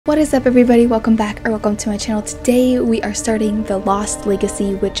What is up everybody, welcome back or welcome to my channel. Today we are starting the Lost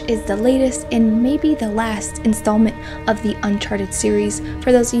Legacy, which is the latest and maybe the last installment of the Uncharted series.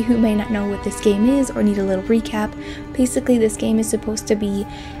 For those of you who may not know what this game is or need a little recap, basically this game is supposed to be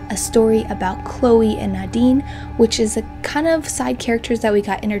a story about Chloe and Nadine, which is a kind of side characters that we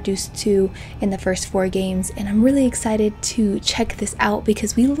got introduced to in the first 4 games, and I'm really excited to check this out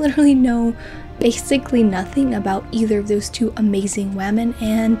because we literally know basically nothing about either of those two amazing women,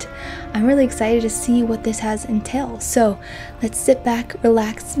 and I'm really excited to see what this has entail. So let's sit back,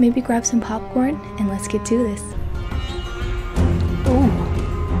 relax, maybe grab some popcorn, and let's get to this. Ooh.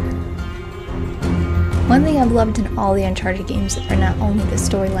 One thing I've loved in all the Uncharted games are not only the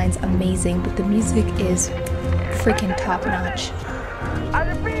storylines amazing, but the music is freaking top notch. I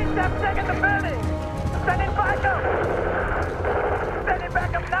repeat, step second the building. Send it back up. Send it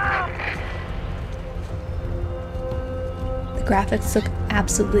back up now. The graphics look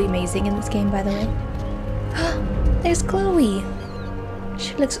absolutely amazing in this game, by the way. There's Chloe.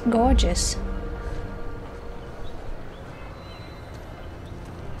 She looks gorgeous.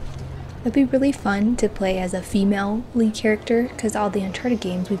 It'd be really fun to play as a female lead character, because all the Uncharted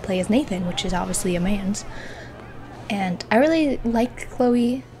games we play as Nathan, which is obviously a man's. And I really like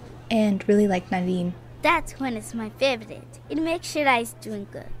Chloe and really like Nadine. That's when it's my favorite. It makes sure I's doing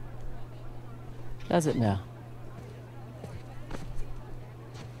good. Does it now?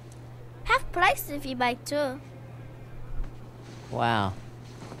 Half price if you buy 2. Wow.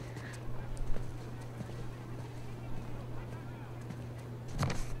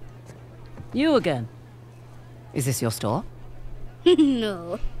 You again? Is this your store?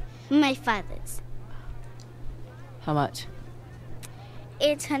 No, my father's. How much?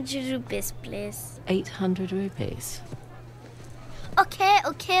 800 rupees, please. 800 rupees.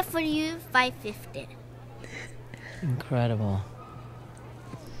 Okay, for you, 550. Incredible.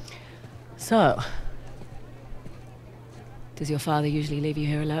 So, does your father usually leave you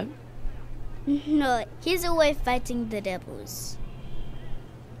here alone? No, he's away fighting the rebels.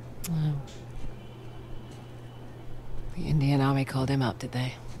 Oh. The Indian Army called him up, did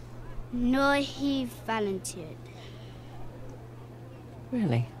they? No, he volunteered.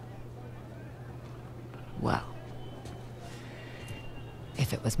 Really? Well,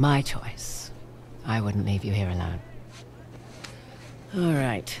 if it was my choice, I wouldn't leave you here alone. All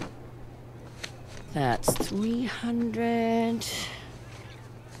right. That's 300.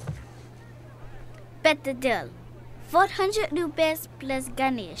 Bet the deal. 400 rupees plus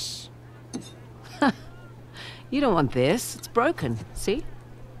Ganesh. You don't want this. It's broken. See?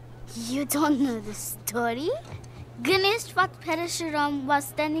 You don't know the story? Ganesh fought Parashuram while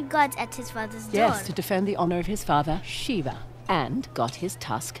standing guard at his father's door. Yes, to defend the honor of his father, Shiva, and got his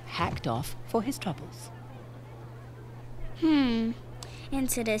tusk hacked off for his troubles.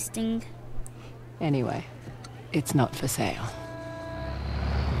 Interesting. Anyway, it's not for sale.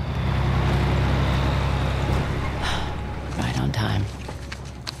 Right on time.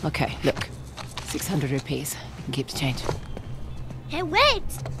 Okay, look. 600 rupees. You can keep the change. Hey, wait!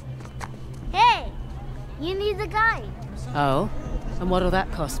 Hey! You need the guy. Oh? And what'll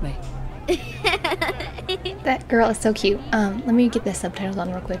that cost me? That girl is so cute. Let me get the subtitles on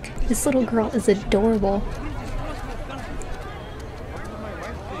real quick. This little girl is adorable.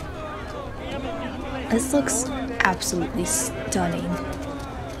 This looks absolutely stunning.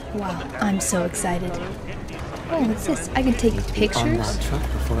 Wow, I'm so excited. Oh, what's this? I can take On pictures? that truck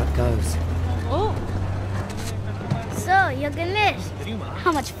before it goes. Oh! So, you're Ganesh.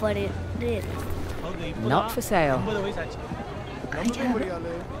 How much for it? Not for sale. I have it.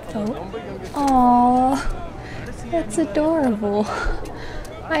 Oh. Aww. That's adorable.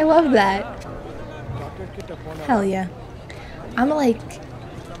 I love that. Hell yeah. I'm like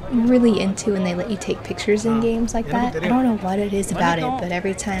really into when they let you take pictures in games like that. I don't know what it is about it, but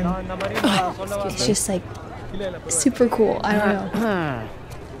every time it's just like super cool. I don't know.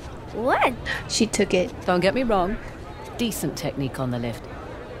 What? She took it. Don't get me wrong. Decent technique on the lift.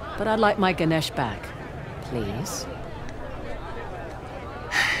 But I'd like my Ganesh back. Please.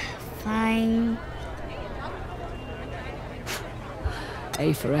 Fine.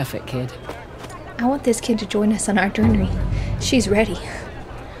 A for effort, kid. I want this kid to join us on our journey. She's ready.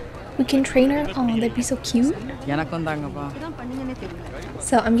 We can train her. Oh, that'd be so cute.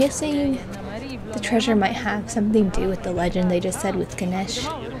 So I'm guessing the treasure might have something to do with the legend they just said with Ganesh,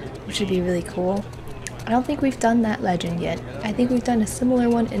 which would be really cool. I don't think we've done that legend yet. I think we've done a similar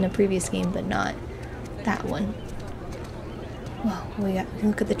one in a previous game, but not that one. Whoa, we got,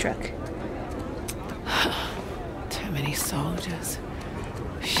 look at the truck. Too many soldiers.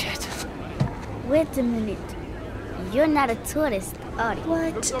 Shit. Wait a minute. You're not a tourist,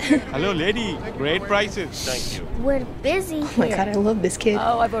 What? Hello, lady. Great prices. Thank you. We're busy Oh my here. god, I love this kid.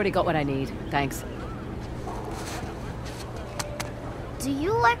 Oh, I've already got what I need. Thanks. Do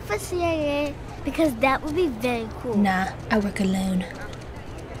you work for CIA? Because that would be very cool. Nah, I work alone.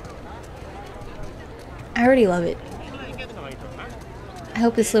 I already love it. I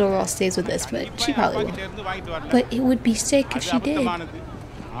hope this little girl stays with us, but she probably will. But it would be sick if she did. Alright.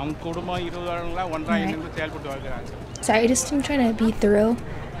 Sorry, I'm trying to be thorough.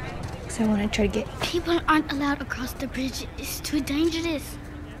 Because I want to try to get... People aren't allowed across the bridge. It's too dangerous.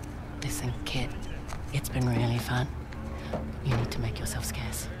 Listen, kid. It's been really fun. You need to make yourself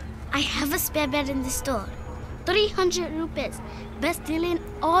scarce. I have a spare bed in the store. 300 rupees. Best deal in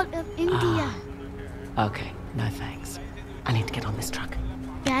all of India. Okay, no thanks. I need to get on this truck.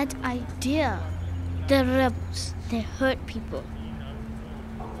 Bad idea. The rebels, they hurt people.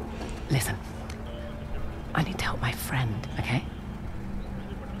 Listen. I need to help my friend, okay?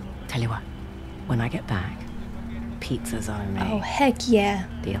 Tell you what. When I get back, pizza's on me. Oh, heck yeah.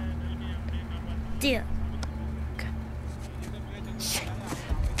 Deal? Deal.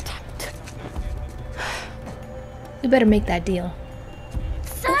 We better make that deal.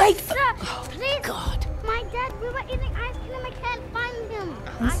 Sir, wait. sir, please. God. My dad, we were eating ice cream. I can't find him.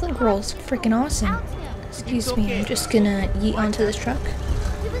 This little girl's freaking awesome. Found him. Excuse me, I'm just gonna yeet onto this truck.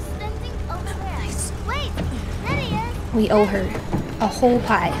 He was standing over there. Wait, there he is. We owe her a whole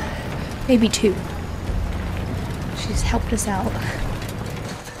pie. Maybe 2. She's helped us out.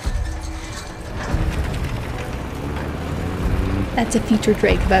 That's a featured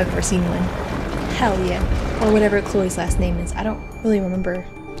Drake if I've ever seen one. Hell yeah. Or whatever Chloe's last name is. I don't really remember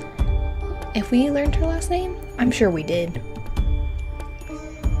if we learned her last name. I'm sure we did.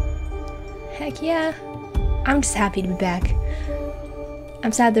 Heck yeah. I'm just happy to be back.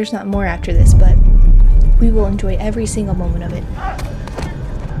 I'm sad there's not more after this, but we will enjoy every single moment of it.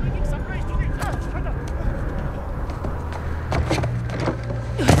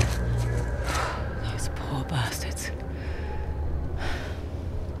 Those poor bastards.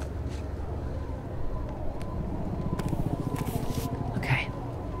 Okay.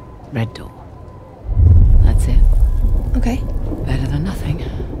 Red door. That's it. Okay. Better than nothing.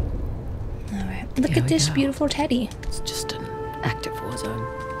 Alright. Look Here at we this go. beautiful teddy. It's just an active war zone.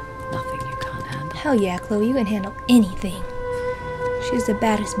 Nothing you can't handle. Hell yeah, Chloe, you can handle anything. She's the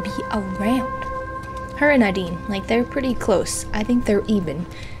baddest bee around. Her and Nadine, like, they're pretty close. I think they're even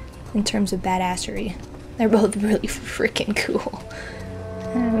in terms of badassery. They're both really freaking cool.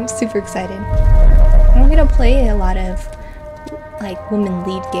 I'm super excited. I'm gonna play a lot of, like, women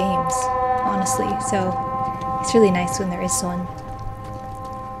lead games, honestly, so it's really nice when there is one.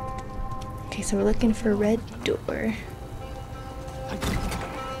 Okay, so we're looking for a red door.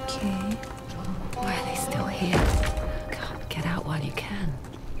 Okay. Why are they still here? God, get out while you can.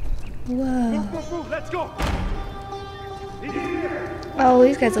 Whoa. Let's go. Oh,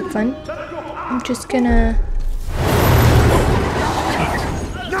 these guys look fun. I'm just gonna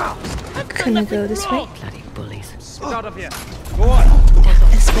go this way. Bloody bullies. Get out of here. Go on.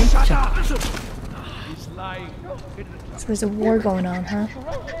 This way. He's lying. So there's a war going on, huh?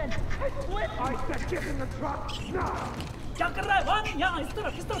 I said get in the truck now.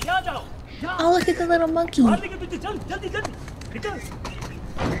 Oh, look at the little monkey.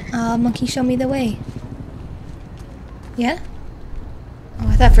 Monkey, show me the way. Yeah? Oh,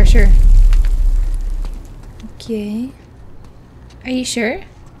 I thought for sure. Okay. Are you sure?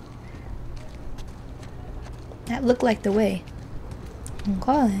 That looked like the way.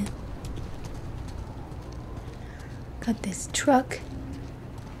 Okay. Got this truck.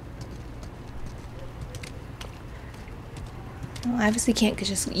 Well, I obviously can't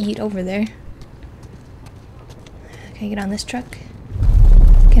just eat over there. Can I get on this truck?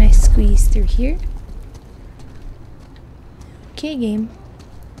 Can I squeeze through here? Okay, game.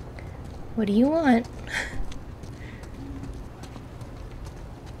 What do you want?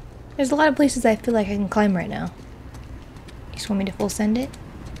 There's a lot of places I feel like I can climb right now. You just want me to full send it?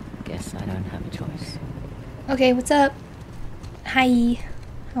 Guess I don't have a choice. Okay, what's up? Hi.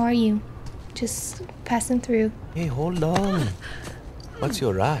 How are you? Just passing through. Hey, hold on. What's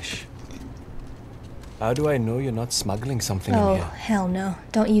your rush? How do I know you're not smuggling something Oh, in here? hell no.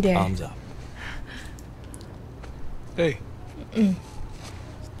 Don't you dare. Arms up. Hey. It's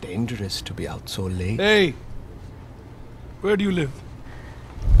dangerous to be out so late. Hey. Where do you live?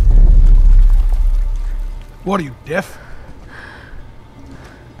 What are you, deaf?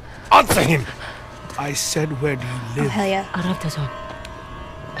 Answer him! I said, where do you Oh, live? hell yeah.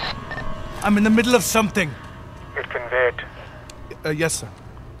 I'm in the middle of something. It can wait. Yes, sir.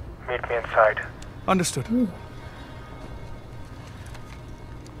 Meet me inside. Understood. Ooh.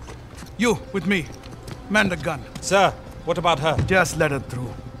 You, with me. Man the gun. Sir, what about her? Just let her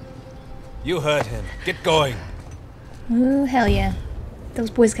through. You heard him. Get going. Ooh, hell yeah.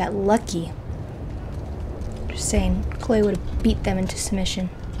 Those boys got lucky. Just saying, Chloe would have beat them into submission.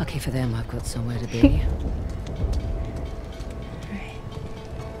 Lucky for them, I've got somewhere to be.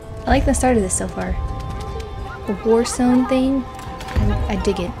 I like the start of this so far. The war zone thing, I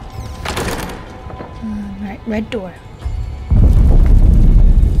dig it. Alright, red door.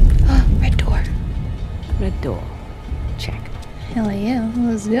 Red door. Red door. Check. Hell yeah,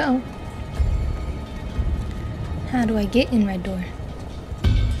 let's go. How do I get in red door?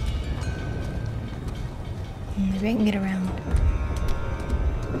 Maybe I can get around.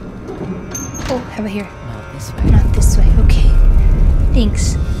 Oh, how about here? Not this way. Not this way, okay.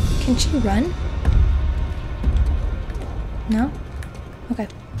 Thanks. Can she run? No? Okay,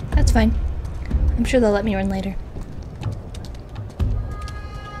 that's fine. I'm sure they'll let me run later.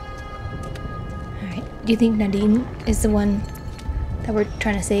 Alright, do you think Nadine is the one that we're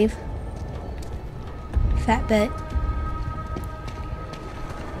trying to save? Fat bet.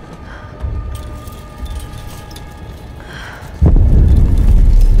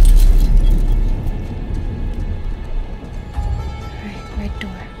 Alright, red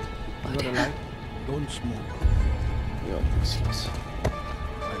door. Got a light? Don't smoke. You're useless.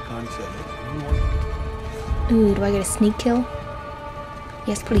 I can't sell it. You want it? Ooh, do I get a sneak kill?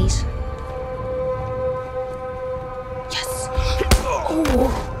 Yes, please. Yes!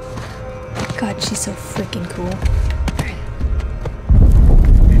 Oh! God, she's so freaking cool. Alright.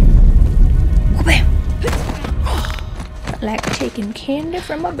 Oh, bam! Like taking candy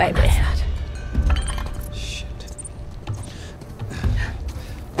from a baby. Shit.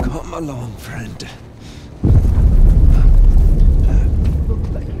 Come along, friend. Looks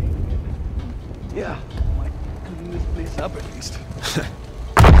like rain. Yeah. Might clean this place up at least.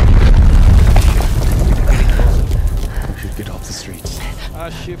 We should get off the streets.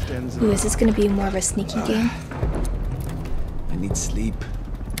 Our shift ends. Ooh, is this gonna be more of a sneaky game? I need sleep.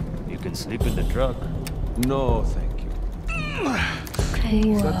 You can sleep in the truck. No, thank you.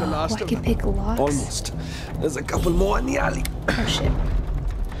 Ooh, the last I of can them? pick locks. Almost. There's a couple more in the alley. Oh shit.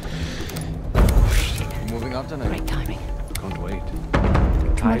 Moving out tonight. Great timing. Can't wait.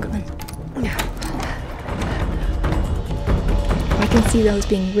 Come on, come on. I can see those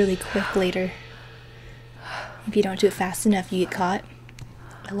being really quick later. If you don't do it fast enough, you get caught.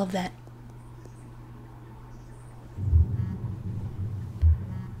 I love that.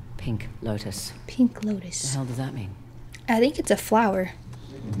 Pink lotus. Pink What the lotus. hell does that mean? I think it's a flower.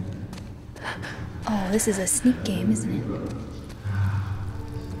 Oh, this is a sneak game, isn't it?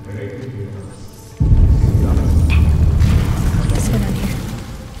 What's going on here?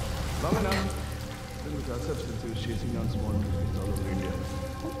 Long enough. Then with our substitutes chasing down small criminals all over India.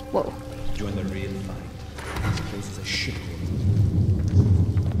 Whoa. Join the real fight. This place is a shithole.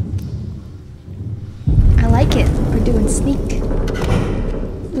 I like it. We're doing sneak.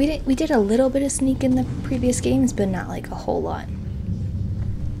 We did a little bit of sneak in the previous games, but not like a whole lot.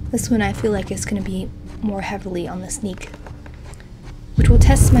 This one I feel like it's going to be more heavily on the sneak, which will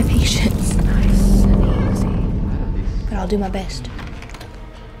test my patience. Nice and easy. But I'll do my best.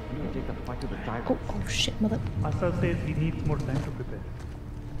 Oh shit, mother. Asa says he needs more time to prepare.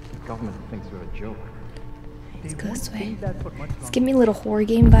 The government thinks we're a joke. Let's go this way. That for much Let's give me little horror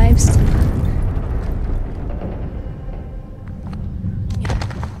game vibes.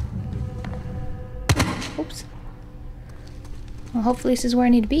 Oops. Well, hopefully this is where I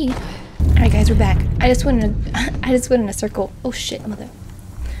need to be. Alright guys, we're back. I just went in a circle. Oh shit, mother.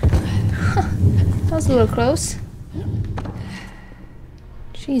 Huh. That was a little close.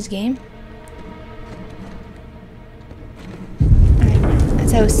 Jeez, game. Alright,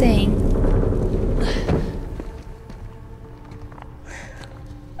 as I was saying.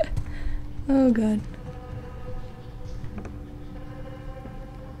 Oh god.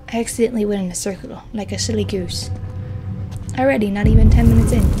 I accidentally went in a circle, like a silly goose. Already, not even 10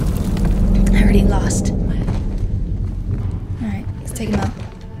 minutes in. I already lost. Alright, let's take him out.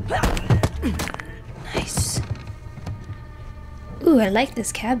 Nice. Ooh, I like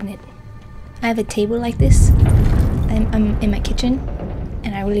this cabinet. I have a table like this. I'm in my kitchen,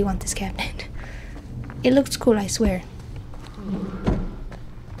 and I really want this cabinet. It looks cool, I swear.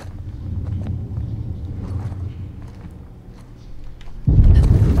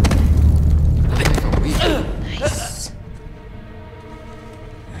 Nice.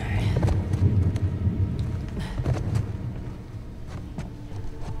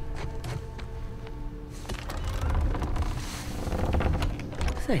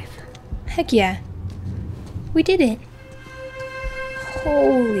 Safe. Heck yeah. We did it.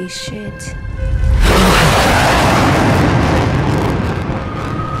 Holy Holy shit.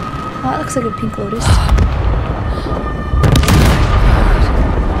 Oh, that looks like a pink lotus.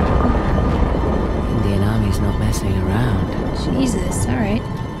 Indian Army's not messing around. Jesus, alright.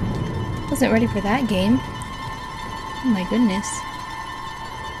 Wasn't ready for that game. Oh my goodness.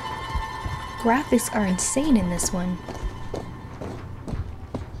 Graphics are insane in this one.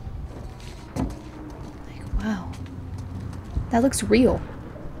 Like, wow. That looks real.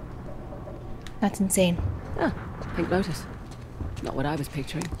 That's insane. Ah, pink lotus. Not what I was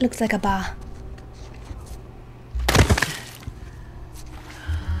picturing. Looks like a bar.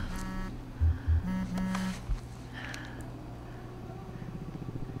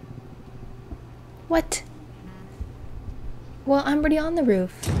 What? Well, I'm already on the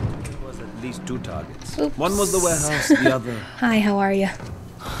roof. There was at least 2 targets. Oops. One was the warehouse, the other. Hi, how are you?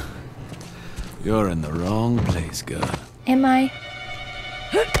 You're in the wrong place, girl. Am I?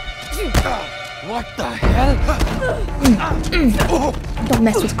 What the hell? Don't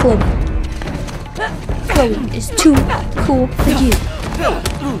mess with Chloe. Chloe is too cool for you.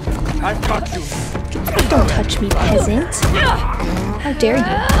 I've got you. Don't touch me, peasant. How dare you?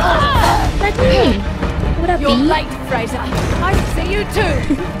 Let me. What up, You're B? late, Fraser. I see you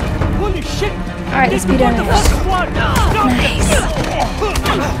too. Holy shit! Alright, let's beat down her. Nice.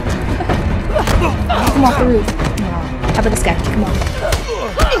 Come off the roof. Aw. How about this guy? Come on.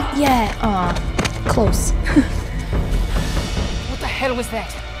 Yeah, aw. Close. What the hell was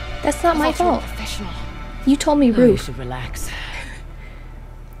that? That's not my fault. Professional. You told me You roof. should relax.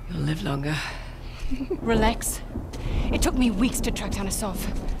 You'll live longer. Relax. It took me weeks to track down a Sov.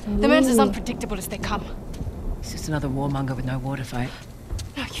 The man's as unpredictable as they come. He's just another warmonger with no war to fight.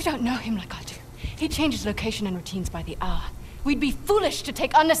 No, you don't know him like I do. He changes location and routines by the hour. We'd be foolish to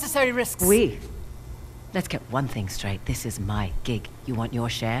take unnecessary risks. Let's get one thing straight. This is my gig. You want your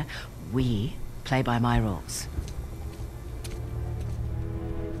share? We play by my rules.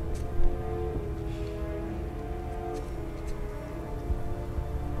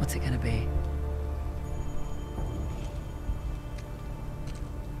 What's it gonna be?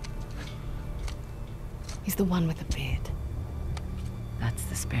 He's the one with the beard. That's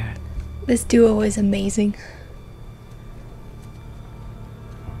the spirit. This duo is amazing.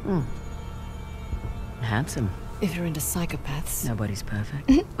 Handsome. If you're into psychopaths. Nobody's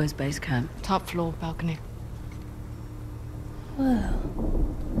perfect. Where's base camp? Top floor balcony. Whoa.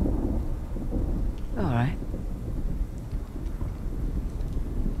 All right.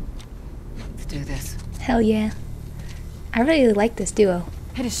 Let's do this. Hell yeah. I really like this duo.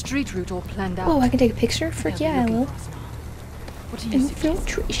 Had a street route all planned out. Oh, I can take a picture? Frick They'll be yeah, I looking will. for us now. What do you suggest?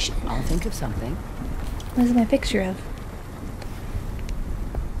 Infiltration. I'll think of something. What is my picture of?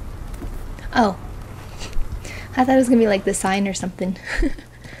 Oh. I thought it was gonna be like the sign or something.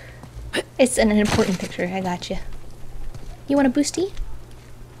 It's an important picture, I gotcha. You want a boosty?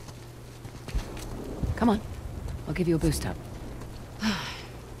 Come on. I'll give you a boost up.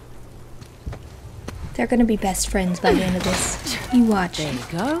 They're gonna be best friends by the end of this. You watch. There you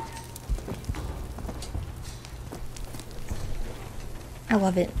go. I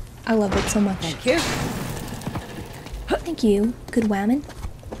love it. I love it so much. Thank you. Thank you, good whammon.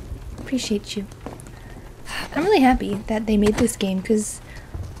 Appreciate you. I'm really happy that they made this game because,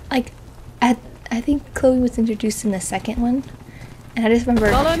 like, I think Chloe was introduced in the second one, and I just remember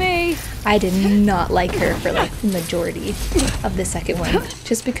Follow me. I did not like her for like the majority of the second one,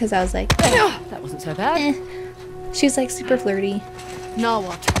 just because I was like, That wasn't so bad. she was like super flirty, Now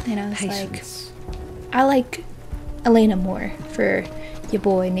what? and I was Patience. like, I like Elena more for your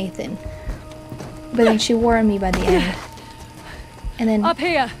boy Nathan, but then she wore on me by the end, and then Up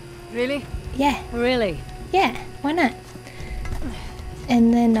here. Really? yeah. Really? Yeah, why not?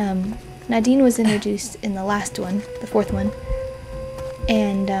 And then Nadine was introduced in the last one, the fourth one,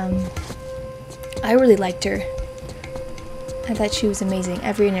 and I really liked her. I thought she was amazing.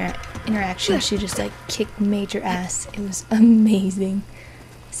 Every interaction, she just like kicked major ass. It was amazing.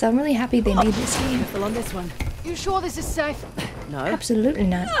 So I'm really happy they made this game. Careful on this one. You sure this is safe? No. Absolutely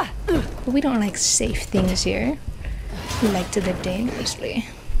not. But we don't like safe things here. We like to live dangerously.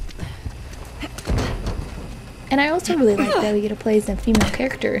 And I also really like that we get to play as a female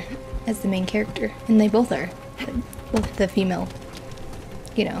character as the main character. And they both are. Both the female,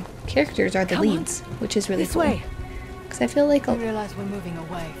 you know, characters are the Come on. leads, which is really This cool. way. Because I feel like I realize we're moving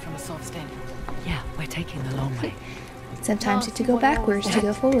away from a Sov stand. Yeah, we're taking the long way. sometimes you have to go backwards to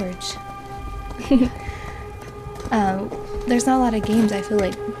go forwards. There's not a lot of games I feel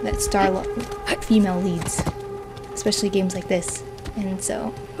like that star female leads, especially games like this. And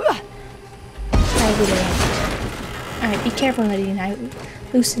so I really like it. Alright, be careful, Nadine. I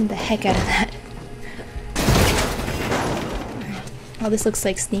loosened the heck out of that. Oh, this looks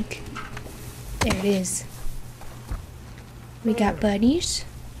like sneak. There it is. We got buddies.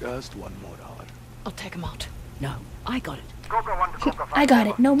 Just one more hour. I'll take him out. No, I got it. Cobra 1 to Cobra 5. I got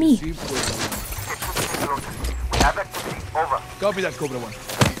it, no me. See Cobra 1. We have activity. Over. Copy that, Cobra 1.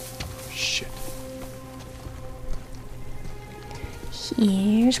 Shit.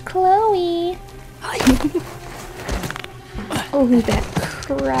 Here's Chloe. Oh, who's that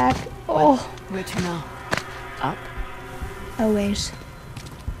crack? Oh, Where to now? Up. always.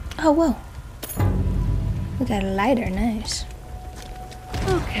 Oh, whoa. We got a lighter, nice.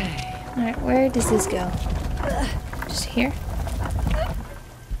 Okay. Alright, where does this go? Just here?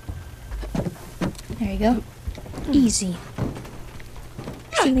 There you go. Easy.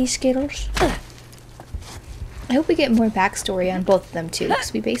 See these Skittles? I hope we get more backstory on both of them too,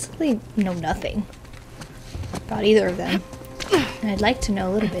 because we basically know nothing about either of them. And I'd like to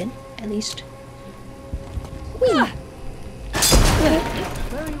know a little bit, at least. Whee!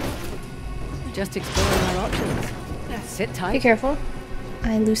 Just exploring our options. Sit Be tight. careful.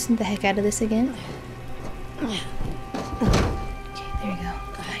 I loosened the heck out of this again. Okay, there we go.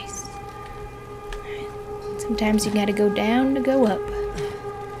 Nice. Alright. Sometimes you gotta go down to go up.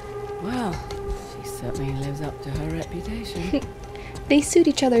 Well, she certainly lives up to her reputation. They suit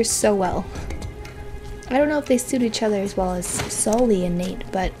each other so well. I don't know if they suit each other as well as Sully and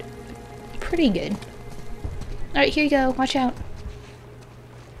Nate, but pretty good. Alright, here you go. Watch out.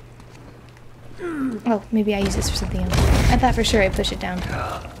 Oh, maybe I use this for something else. I thought for sure I'd push it down.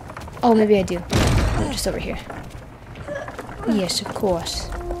 Oh, maybe I do. Oh, just over here. Yes, of course.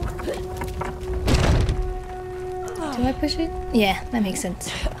 Do I push it? Yeah, that makes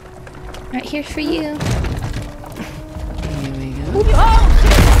sense. Right here for you. Here we go.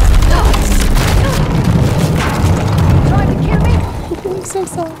 Trying to kill me? I'm so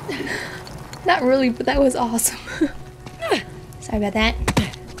sorry. Not really, but that was awesome. Sorry about that.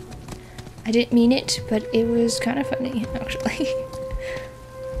 I didn't mean it, but it was kind of funny, actually.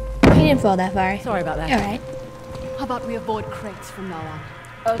 He didn't fall that far. Sorry about that. Alright. How about we avoid crates from now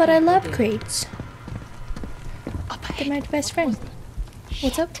on? But I love good. crates. They're my best friend.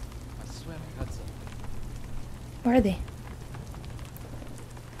 What's up? Where are they?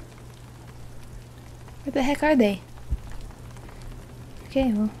 Where the heck are they?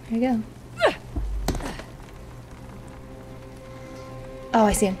 Okay, well, here we go. Oh,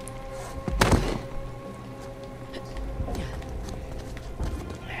 I see him.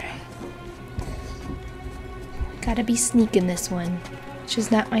 Gotta be sneaking this one, which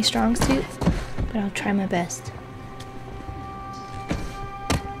is not my strong suit, but I'll try my best.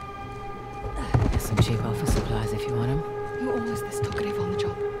 There's some cheap office supplies if you want them. You're always this talkative on the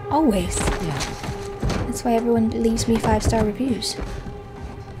job. Always. Yeah. That's why everyone leaves me 5-star reviews.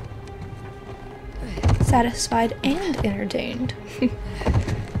 Satisfied and entertained.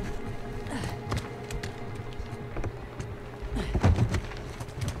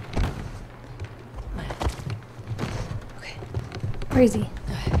 Okay. Where is he?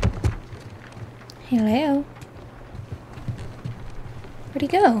 Hello? Where'd he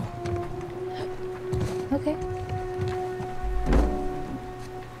go? Okay.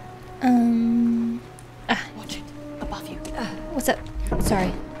 Watch it. Above you. What's up?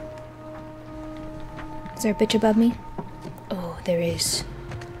 Sorry. Is there a bitch above me? Oh, there is.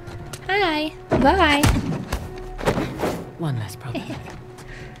 Hi. Bye. One less problem.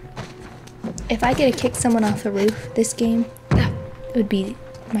 If I get to kick someone off the roof this game, it would be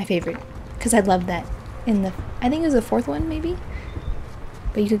my favorite. Because I love that. In the, I think it was the 4th one, maybe?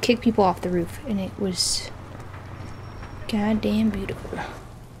 But you could kick people off the roof, and it was goddamn beautiful.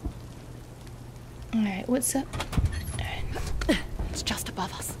 Alright, what's up? It's just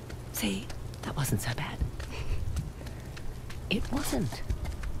above us. See, that wasn't so bad. It wasn't.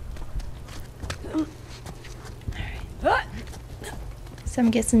 So I'm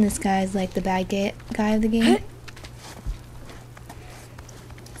guessing this guy's like the bad guy of the game.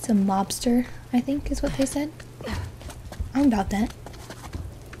 It's a mobster, I think is what they said. I'm about that.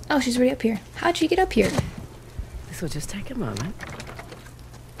 Oh, she's already up here. How'd you get up here? This will just take a moment.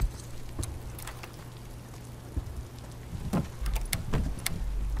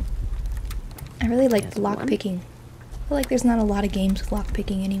 I really like There's the lock one. picking. I feel like there's not a lot of games with lock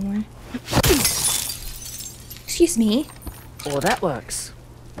picking anymore. Excuse me. Oh, that works.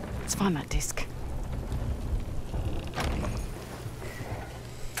 Let's find that disc.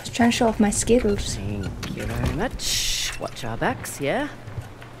 I was trying to show off my Skittles. Thank you very much. Watch our backs, yeah?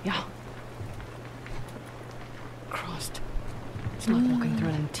 Yeah. Christ. It's like walking through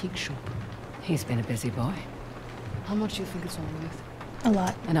an antique shop. He's been a busy boy. How much do you think it's all worth? A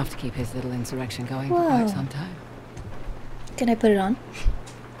lot. Enough to keep his little insurrection going Whoa. for quite some time. Can I put it on?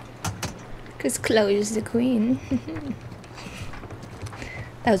 Because Chloe is the queen.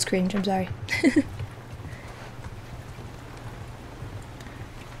 That was cringe, I'm sorry.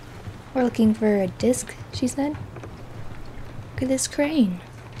 We're looking for a disc, she said. Look at this crane.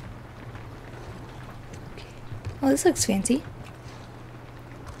 Okay. Oh, this looks fancy.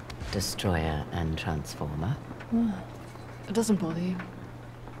 Destroyer and transformer. Whoa. It doesn't bother you.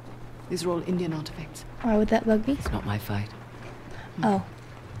 These are all Indian artifacts. Why would that bug me? It's not my fight. Oh.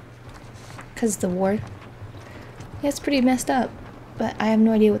 Because the war. Yeah, it's pretty messed up. But I have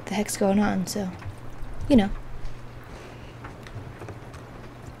no idea what the heck's going on, so... You know.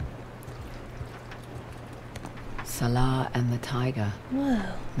 Salah and the tiger. Whoa.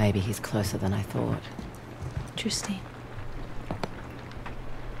 Maybe he's closer than I thought. Interesting.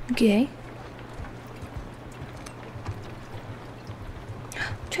 Okay.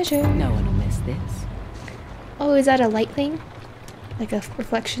 Treasure. No one will miss this. Oh, is that a light thing? Like a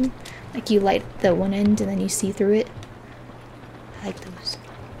reflection? Like you light the one end and then you see through it? I like those.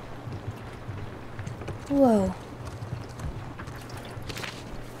 Whoa.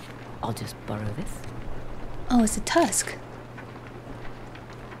 I'll just borrow this. Oh, it's a tusk.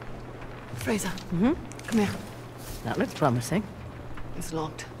 Fraser, Mm-hmm. come here. That looks promising. It's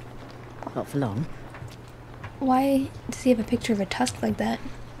locked. Not for long. Why does he have a picture of a tusk like that?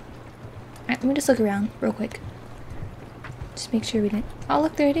 Alright, let me just look around real quick. Just make sure we didn't... Oh,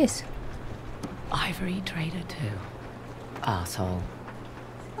 look, there it is. Ivory trader too. Arsehole.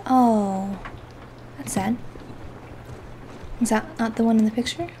 Oh. That's sad. Is that not the one in the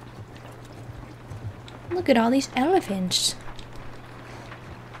picture? Look at all these elephants.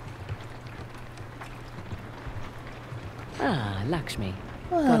 Ah, Lakshmi.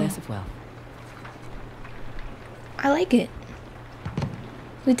 Whoa. Goddess of wealth. I like it.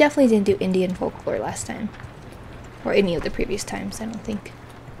 We definitely didn't do Indian folklore last time. Or any of the previous times, I don't think.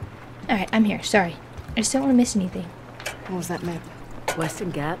 Alright, I'm here. Sorry. I just don't want to miss anything. What was that map?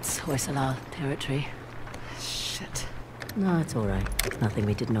 Western Ghats, Hoysala territory. Shit. No, it's alright. It's nothing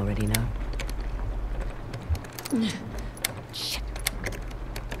we didn't already know. Shit.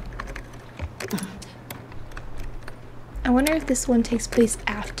 I wonder if this one takes place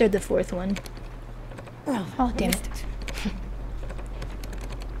after the fourth one. Oh, damn it.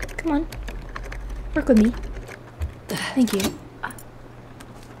 Come on. Work with me. Thank you.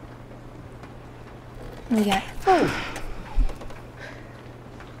 What do we got? Oh.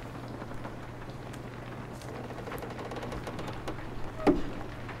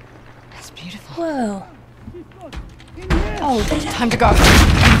 That's beautiful. Whoa. Oh, Time to go.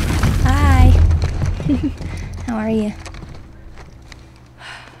 hi. How are you?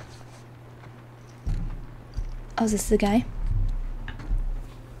 Oh, is this the guy?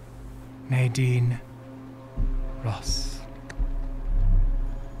 Nadine Ross.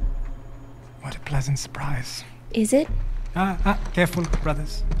 What a pleasant surprise. Is it? Careful,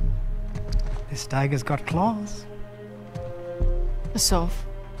 brothers. This tiger's got claws. A sov.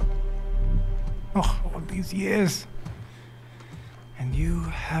 Oh, all these years. And you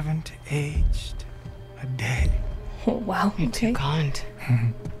haven't aged a day. Oh, wow. You're Okay. too kind.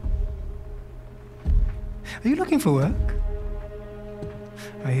 Are you looking for work?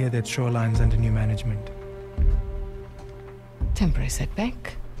 I hear that Shoreline's under new management. Temporary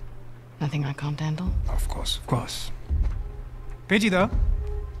setback. Nothing I can't handle. Of course, of course. Pidgey, though.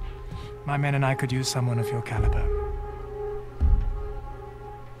 My men and I could use someone of your caliber.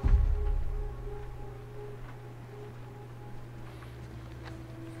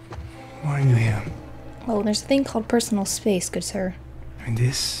 Why are you here? Well, there's a thing called personal space, good sir. I mean,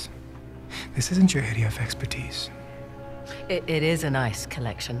 this isn't your area of expertise. It is a nice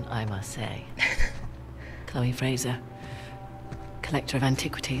collection, I must say. Chloe Fraser, collector of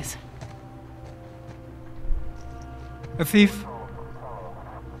antiquities. A thief?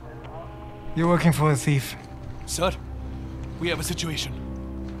 You're working for a thief. Sir, we have a situation.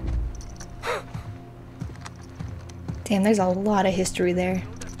 Damn, there's a lot of history there.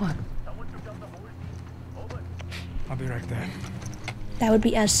 What? I'll be right there. That would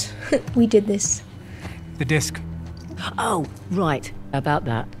be us. We did this. The disc. Oh, right, about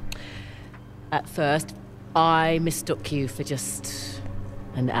that. At first, I mistook you for just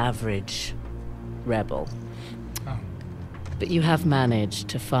an average rebel. Oh. But you have managed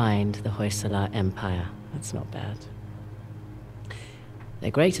to find the Hoysala Empire. That's not bad.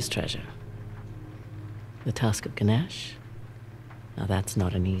 Their greatest treasure, the tusk of Ganesh. Now that's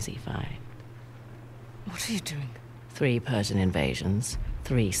not an easy find. What are you doing? 3 Persian invasions,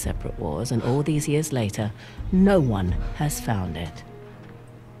 3 separate wars, and all these years later, no one has found it.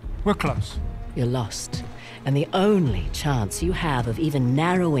 We're close. You're lost. And the only chance you have of even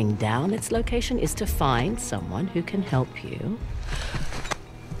narrowing down its location is to find someone who can help you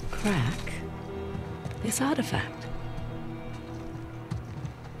crack this artifact.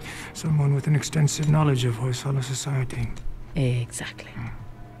 Someone with an extensive knowledge of Hoysala society. Exactly.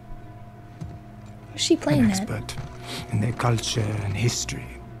 Who's she playing An at? expert in their culture and history.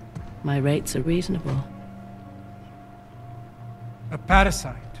 My rates are reasonable. A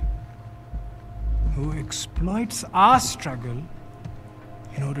parasite who exploits our struggle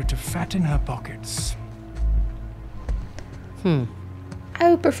in order to fatten her pockets. I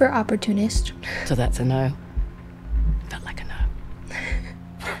would prefer opportunist. So that's a no. Felt like a no.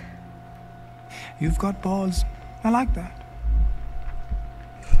 You've got balls. I like that.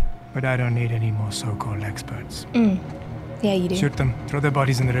 But I don't need any more so-called experts. Yeah, you do. Shoot them. Throw their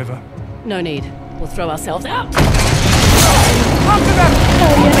bodies in the river. No need. We'll throw ourselves out. After them!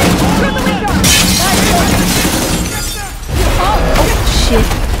 Oh, shit.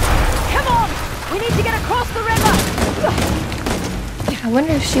 Come on! We need to get across the river! I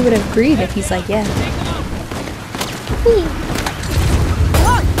wonder if she would have agreed if he's like, yeah. Whee.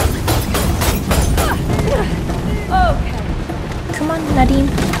 Okay. Come on, Nadine.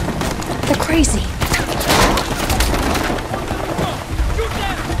 They're crazy.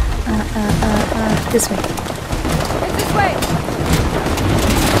 This way. It's this way!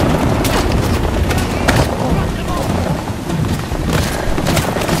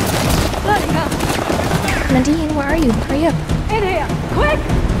 Bloody hell! Nadine, where are you? Hurry up. In here! Quick!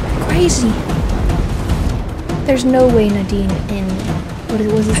 Crazy. There's no way Nadine in... What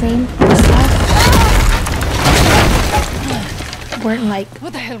was his name? Weren't like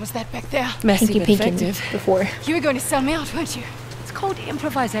What the hell was that back there? Messy pinky but pinking effective. before. You were going to sell me out, weren't you? It's called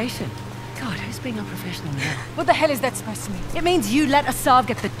improvisation. God, who's being unprofessional now? What the hell is that supposed to mean? It means you let Asav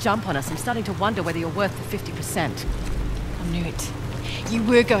get the jump on us. I'm starting to wonder whether you're worth the 50%. I knew it. You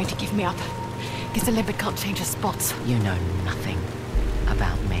were going to give me up. Guess a leopard can't change his spots. You know nothing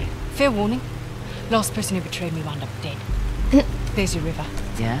about me. Fair warning. Last person who betrayed me wound up dead. There's your river.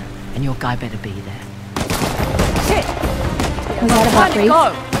 Yeah? And your guy better be there. Shit! Was that about rape?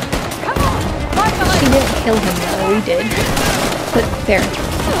 Go! Come on! Right behind She didn't kill him though, we did. But there.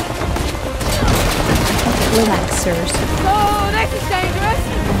 Okay, relax, sirs. Oh, this is dangerous!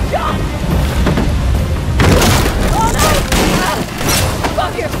 Jump! Oh no!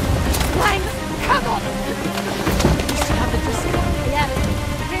 Fuck you! Flanks! Come on! You should have the tusk. Yeah.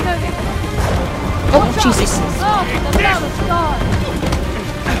 Keep moving. Oh, Jesus. Oh, the blood is gone!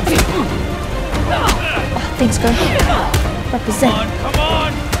 Oh, thanks, girl. Represent. Come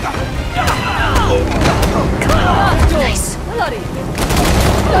on! Nice. Bloody!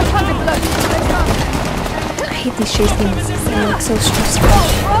 Those hundred blows! I hate these chase things. They look so stressful.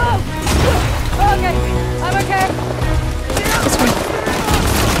 Oh! Okay, I'm okay. This way.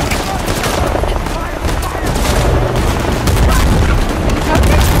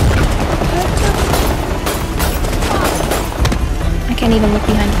 I can't even look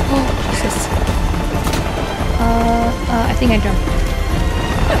behind. Oh, Jesus. I think I jumped.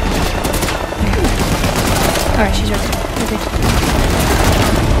 Alright, she's right there. We're good.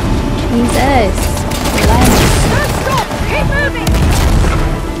 Jesus. Relax. Stop! Keep moving!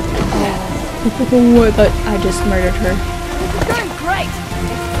 Oh, I thought I just murdered her. Going great!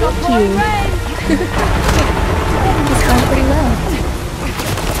 Thank you. It's going pretty well.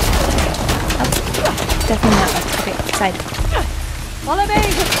 Oh, definitely not left. Okay, side. Follow me!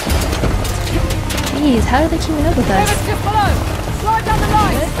 Jeez, how are they keeping up with us? Just below! Slide down the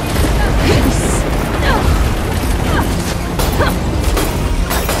line! Jeez.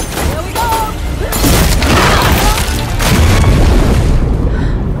 Here we go!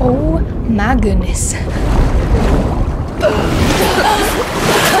 Oh my goodness.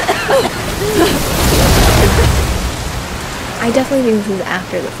 I definitely think this is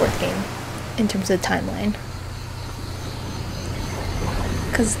after the 4th game in terms of the timeline.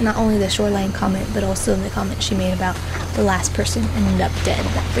 Because not only the shoreline comment, but also the comment she made about the last person ended up dead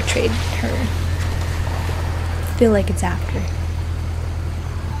that betrayed her. I feel like it's after.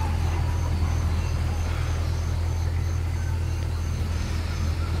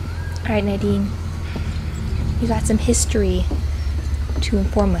 Alright, Nadine. You got some history to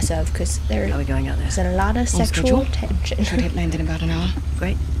inform us of, because How are we going out there? there's a lot of sexual tension. Should hit land in about an hour.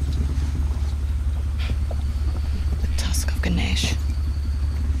 Great. The tusk of Ganesh.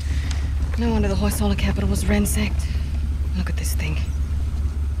 No wonder the Hoysala capital was ransacked. Look at this thing.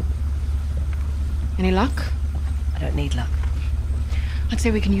 Any luck? I don't need luck. I'd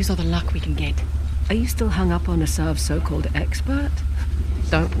say we can use all the luck we can get. Are you still hung up on Asav's so-called expert?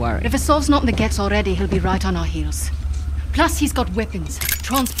 Don't worry. If Asav's not in the Ghats already, he'll be right on our heels. Plus, he's got weapons,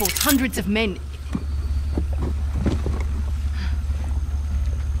 transport, hundreds of men.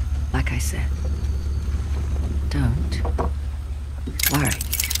 Like I said, don't worry.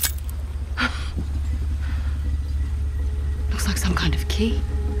 Looks like some kind of key.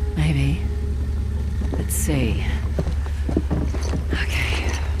 Maybe. Let's see. Okay.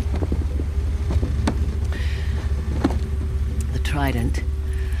 The trident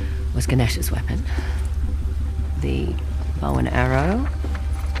was Ganesh's weapon. The bow and arrow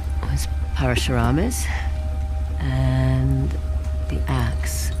was Parashurama's. And the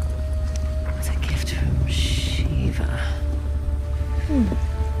axe was a gift from Shiva.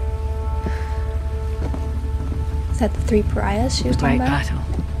 Is that the 3 pariahs she was The talking great about? battle.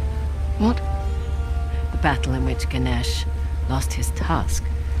 What? The battle in which Ganesh lost his tusk.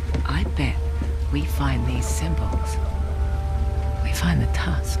 I bet we find these symbols. We find the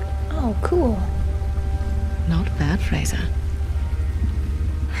tusk. Oh, cool. Not bad, Fraser.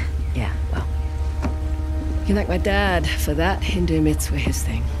 Yeah, well. You thank my dad for that. Hindu myths were his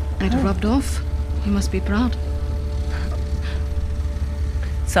thing. It rubbed off. You must be proud.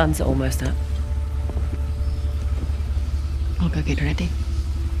 Sun's almost up. I'll go get ready.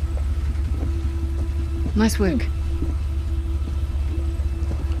 Nice work.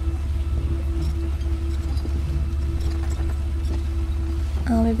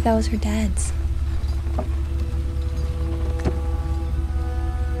 Oh, maybe that was her dad's.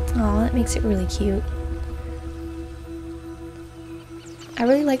 Oh, that makes it really cute. I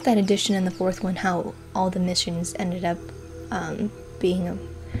really like that addition in the 4th one, how all the missions ended up being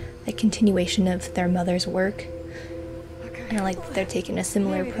a continuation of their mother's work. And I like that they're taking a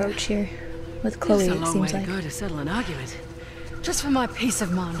similar approach here with Chloe, It's a it long seems way like. to go to settle an argument. Just for my peace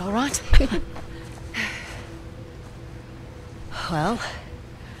of mind, all right? Well,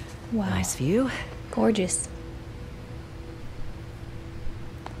 Wow. nice view. Gorgeous.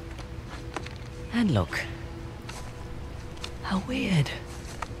 And look. How weird.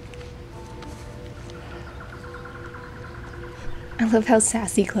 I love how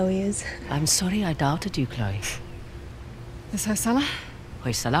sassy Chloe is. I'm sorry I doubted you, Chloe. This Hoysala?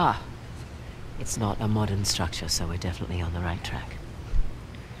 Hoysala. It's not a modern structure, so we're definitely on the right track.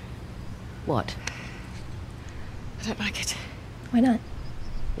 What? I don't like it. Why not?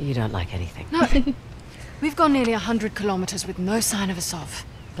 You don't like anything. No. We've gone nearly 100 kilometers with no sign of Asav.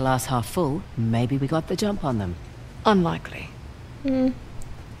 Glass half full, maybe we got the jump on them. Unlikely.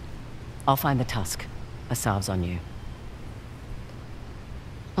 I'll find the tusk. Asav's on you.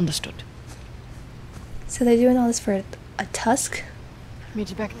 Understood. So they're doing all this for a tusk? Meet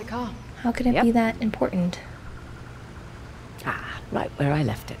you back at the car. How could it Yep. be that important? Ah, right where I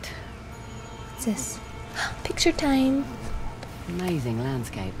left it. What's this? Picture time. Amazing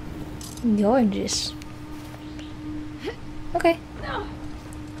landscape. Gorgeous. Okay.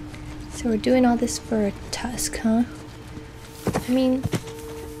 So we're doing all this for a tusk, huh? I mean,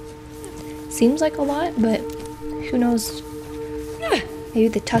 seems like a lot, but who knows? Maybe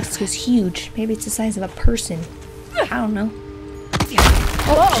the tusk is huge. Maybe it's the size of a person. I don't know.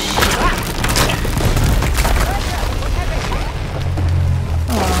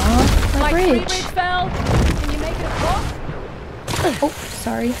 Aww, my bridge. Fell. Can you make it across? Oh,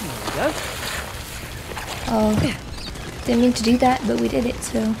 sorry. Oh, didn't mean to do that, but we did it,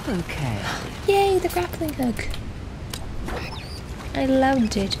 so. Okay. Yay, the grappling hook. I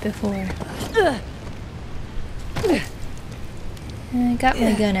loved it before. I got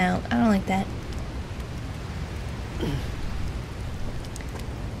my gun out. I don't like that.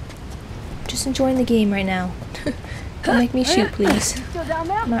 Just enjoying the game right now. Don't make me shoot, please. Still down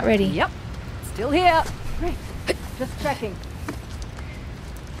there? I'm not ready. Yep. Still here. Just checking.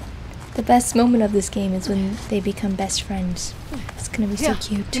 The best moment of this game is when they become best friends. It's gonna be so Here,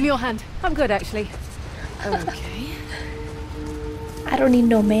 cute. Give me your hand. I'm good, actually. Okay. I don't need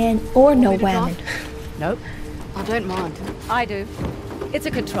no man or no Want me to woman. Nope. I don't mind. I do. It's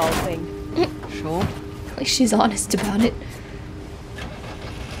a control thing. Sure. At least she's honest about it.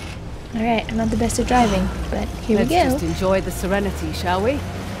 Alright, I'm not the best at driving, but here Let's we go. just enjoy the serenity, shall we?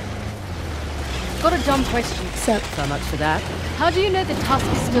 Got a dumb question. So, So much for that. How do you know the tusk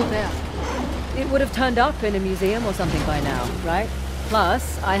is still there? It would have turned up in a museum or something by now, right?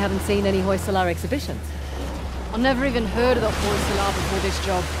 Plus, I haven't seen any Hoysala exhibitions. I've never even heard of the Hoysala before this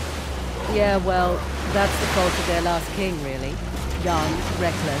job. Yeah, well, that's the fault of their last king, really. Young,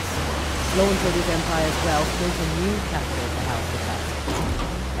 reckless, flaunted his empire's wealth, built a new capital to house the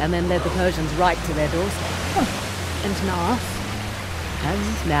tusk, and then led the Persians right to their doorstep. And now?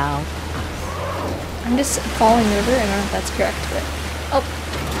 And now, I'm just following the river. I don't know if that's correct, but oh,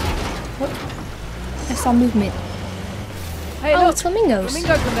 what? I saw movement. Hey, Oh, look, it's flamingos.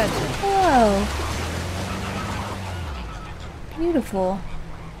 flamingo convention. Whoa, beautiful.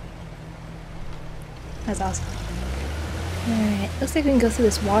 That's awesome. All right, looks like we can go through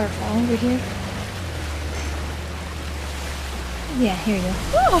this waterfall over here. Yeah, here you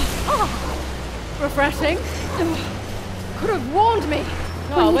go. Refreshing. Could have warned me. do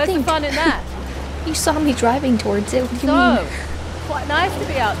Oh, you where's think? the fun in that? You saw me driving towards it. What do you mean? So, quite nice to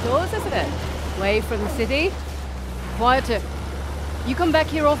be outdoors, isn't it? Away from the city. Quieter. You come back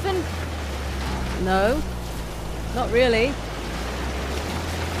here often? No, not really.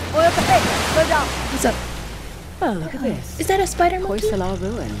 Hey, slow down. What's up? well, look at this. Is that a spider monkey? Hoysala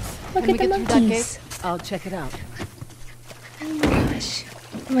ruins. Look Can at we the get through that monkeys. gate? I'll check it out. Oh my gosh.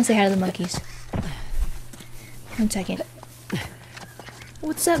 I'm gonna say hi to the monkeys. 1 second.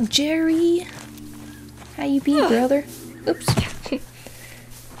 What's up, Jerry? How you be, brother? Oops.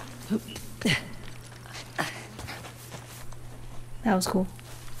 That was cool.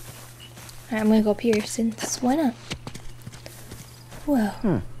 Alright, I'm gonna go up here since why not?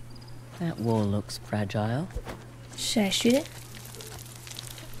 Whoa. That wall looks fragile. Should I shoot it?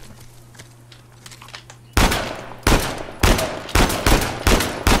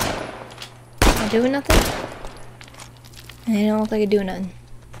 Am I doing nothing? I don't look like I'm doing nothing.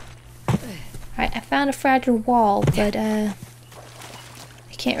 Alright, I found a fragile wall, but I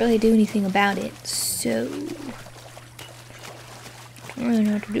can't really do anything about it, so I don't really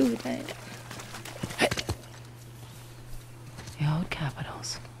know what to do with that. The old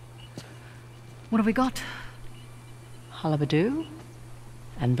capitals. What have we got? Halabadu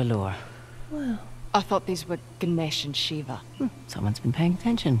and Balor. Whoa. I thought these were Ganesh and Shiva. Someone's been paying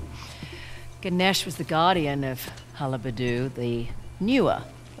attention. Ganesh was the guardian of Halabadu, the newer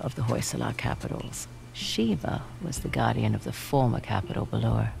of the Hoysala capitals. Shiva was the guardian of the former capital,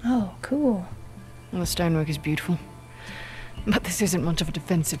 Balor. Oh, cool. Well, the stonework is beautiful. But this isn't much of a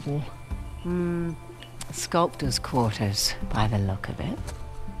defensive wall. Sculptor's quarters, by the look of it.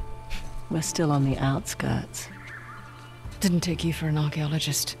 We're still on the outskirts. Didn't take you for an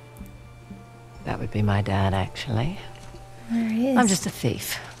archaeologist. That would be my dad, actually. There it is. I'm just a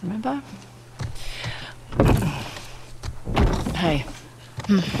thief, remember? Hey,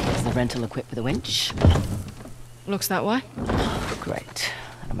 is the rental equipped with a winch? Looks that way. Great.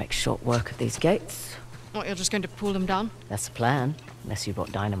 That'll make short work of these gates. What, you're just going to pull them down? That's the plan, unless you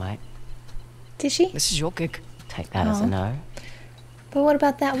brought dynamite. Did she? This is your gig. Take that as a no. But what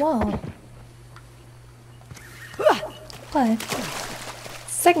about that wall? What?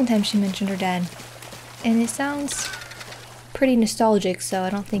 Second time she mentioned her dad. And it sounds pretty nostalgic, so I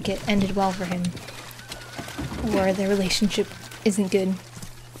don't think it ended well for him. Or their relationship isn't good.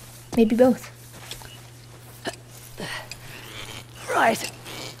 Maybe both. Right.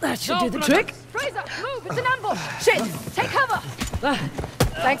 That should do the trick. Fraser, move! It's an ambush! Shit! Take cover!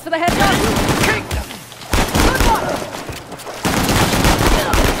 Thanks for the heads up! Good one!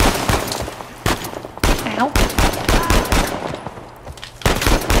 Ow.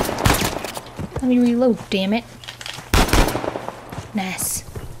 Let me reload, damn it. Nice.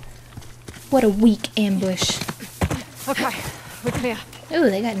 What a weak ambush. Okay, we're clear. Ooh,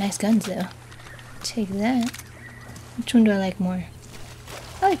 they got nice guns though. Take that. Which one do I like more?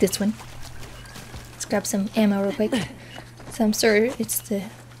 I like this one. Let's grab some ammo real quick. So I'm sure it's the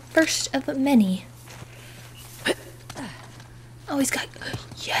first of many. Oh, he's got...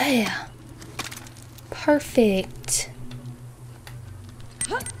 Yeah! Perfect.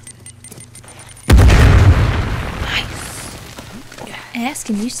 Nice. Ask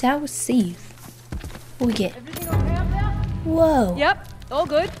and you shall receive. What we get? Everything okay up there? Whoa. Yep, all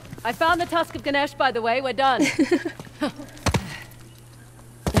good. I found the tusk of Ganesh, by the way. We're done.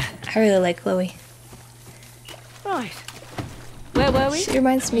 I really like Chloe. Right. Where were we? She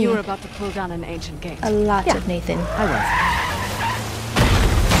reminds me You were about to pull down an ancient gate. a lot of Nathan. I was.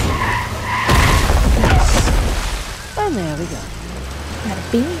 And there we go.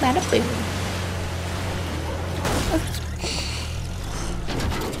 Bada bing, bada boom.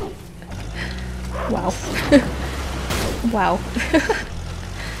 Wow. Wow.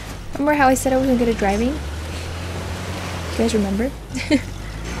 Remember how I said I wasn't good at driving? You guys remember?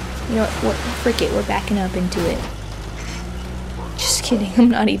 You know what? Frick it, we're backing up into it. Just kidding, I'm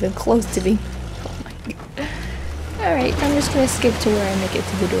not even close to being... Oh my god. Alright, I'm just gonna skip to where I make it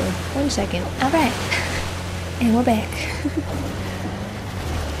to the door. 1 second. Alright. And we're back.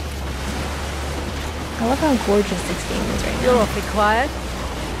 I love how gorgeous this game is right You're now. awfully quiet.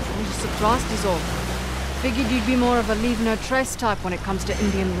 I'm just surprised is all. Figured you'd be more of a leave no trace type when it comes to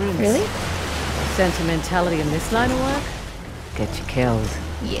Indian runes. Really? Sentimentality in this line of work? Get you killed.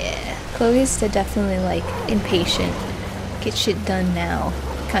 Yeah. Chloe's the definitely like impatient, get shit done now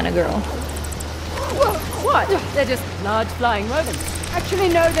kind of girl. What? They're just large flying rodents. Actually,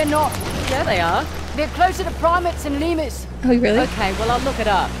 no, they're not. There they are. They're closer to primates and lemurs. Oh, really? Okay, well, I'll look it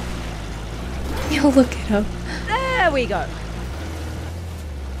up. You'll look it up. There we go.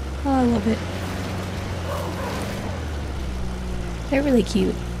 Oh, I love it. They're really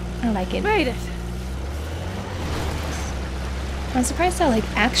cute. I like it. Made it. I'm surprised how like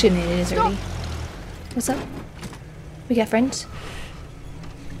action it is already. What's up? We got friends?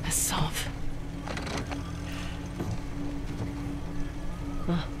 A solve.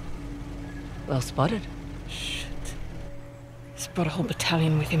 Huh. Well spotted. Shit. He's brought a whole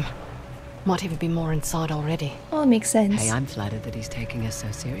battalion with him. Might even be more inside already. Oh, it makes sense. Hey, I'm flattered that he's taking us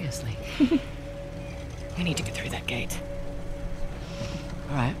so seriously. We need to get through that gate.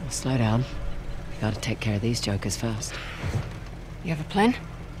 Alright, we'll slow down. We gotta take care of these jokers first. You have a plan?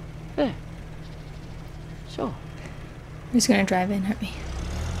 Yeah. Sure. We're just gonna drive in, aren't we?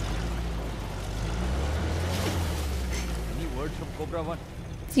 Any word from Cobra 1?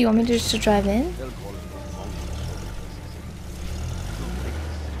 Do you want me just to drive in? They'll call it wrong.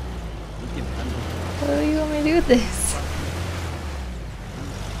 We can handle it. What do you want me to do with this?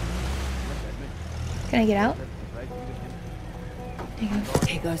 Can I get out? There you go.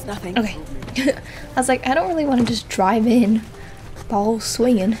 Here goes nothing. Okay. I was like, I don't really want to just drive in, balls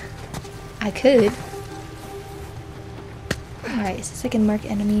swinging. I could. Alright, so I can mark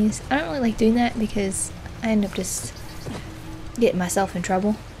enemies. I don't really like doing that because I end up just getting myself in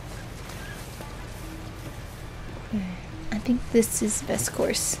trouble. I think this is the best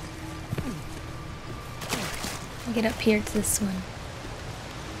course. I'll get up here to this one.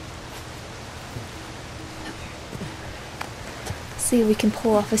 See if we can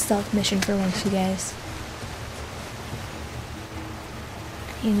pull off a stealth mission for once, you guys.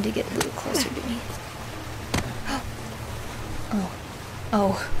 You need to get a little closer to me. Oh.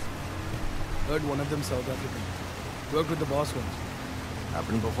 Oh. Heard one of them South African. Worked with the boss once.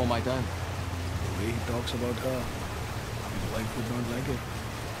 Happened before my time. The way he talks about her, his wife would not like it.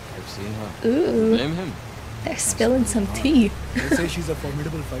 I've seen her. Ooh. Blame him. They're spilling some tea. They say she's a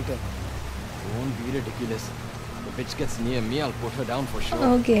formidable fighter. Won't be ridiculous. The bitch gets near me, I'll put her down for sure.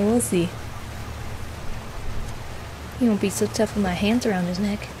 Okay, we'll see. He won't be so tough with my hands around his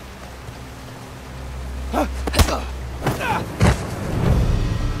neck. Alright,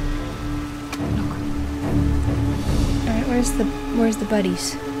 where's the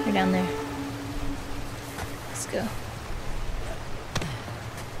buddies? They're down there. Let's go.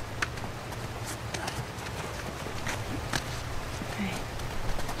 Alright.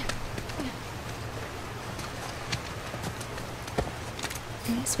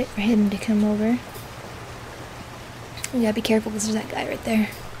 Let's wait for him to come over. We gotta be careful because there's that guy right there.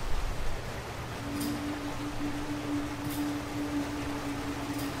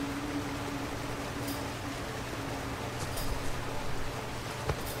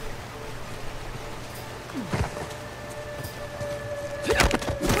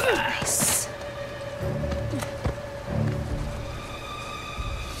 Nice.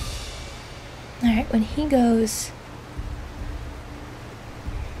 Alright, when he goes...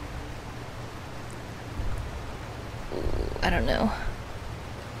 I don't know.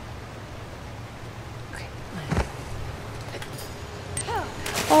 Okay.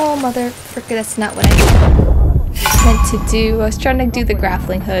 Oh, mother fricker, that's not what I meant to do. I was trying to do the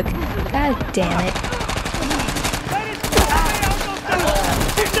grappling hook. God damn it.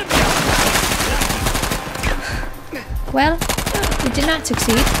 Well, we did not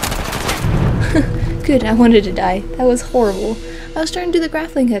succeed. Good, I wanted to die. That was horrible. I was trying to do the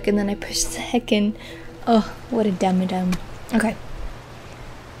grappling hook and then I pushed the heck in. Oh, what a dumb. Okay.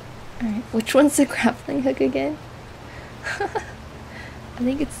 Alright, which one's the grappling hook again? I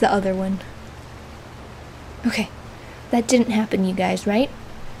think it's the other one. Okay. That didn't happen, you guys, right?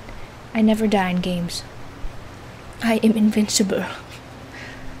 I never die in games. I am invincible.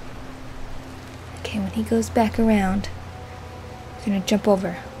 Okay, when he goes back around, I'm gonna jump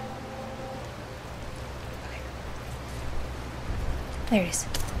over. Okay. There it is.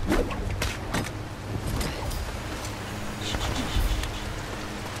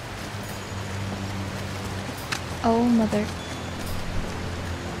 Oh, mother.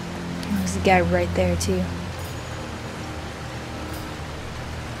 Oh, there's a guy right there, too.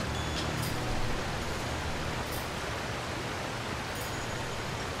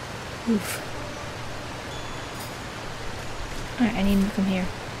 Oof. Alright, I need him to come here.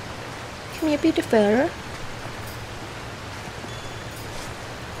 Come here, beautiful.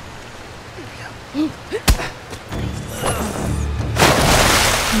 Yes.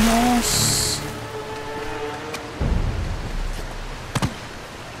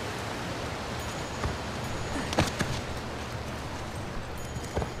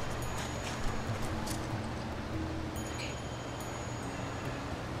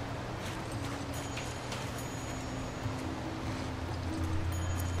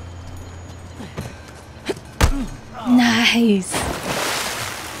 Nice.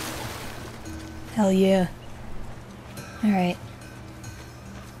 Hell yeah. Alright.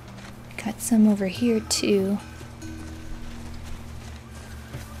 Got some over here too.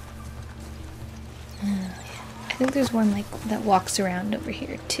 I think there's one like that walks around over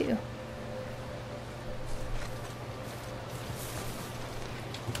here too.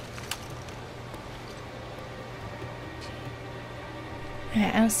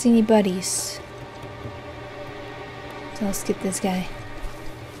 Alright, I don't see any buddies. So let's get this guy.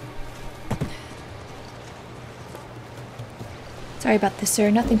 Sorry about this, sir.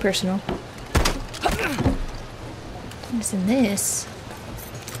 Nothing personal. What's in this?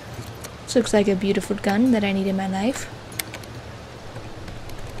 This looks like a beautiful gun that I need in my life.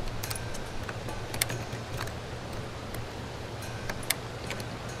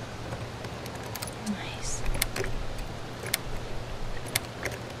 Nice.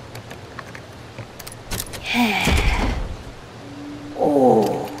 Yeah.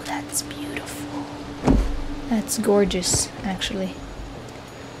 Oh, that's beautiful. That's gorgeous, actually.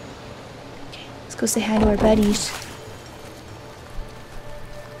 Okay, let's go say hi to our buddies.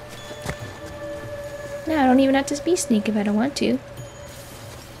 No, I don't even have to be sneak if I don't want to.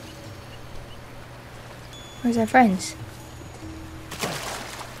 Where's our friends?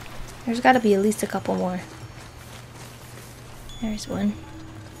 There's gotta be at least a couple more. There's one.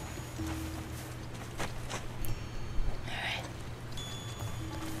 Alright.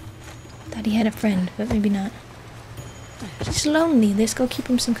 Thought he had a friend, but maybe not. He's lonely. Let's go keep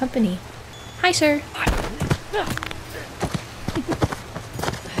him some company. Hi, sir.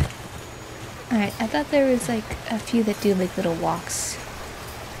 Alright, I thought there was like a few that do like little walks.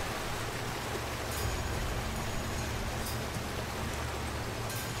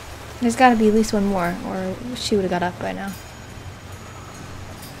 There's gotta be at least one more, or she would have got up by now.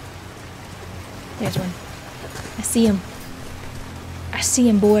 There's one. I see him. I see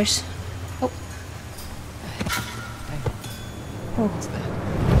him, boys. Oh. Oh.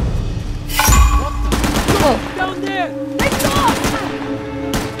 Whoa. Down there! Take off!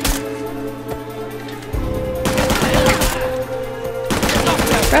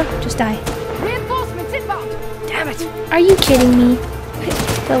 Bro, just die. Reinforcements inbound! Damn it. Are you kidding me?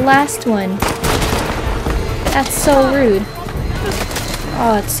 The last one. That's so rude.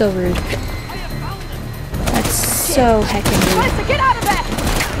 Oh, it's so rude. That's so heckin' rude. Get out of there!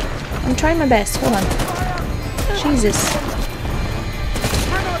 I'm trying my best. Hold on. Jesus.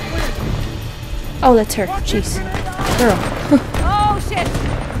 Oh, that's her. Jeez. Girl. Oh, shit!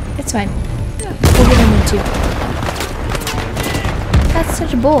 It's fine. We'll get him in too. That's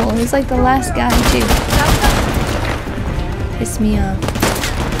such bull. He's like the last guy too. Piss me off.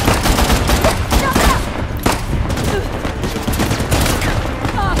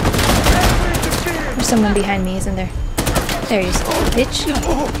 There's someone behind me, isn't there? There he is. Bitch.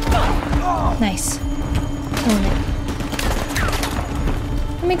 Nice. Own it.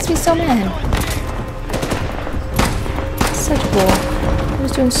 That makes me so mad. Such bull. He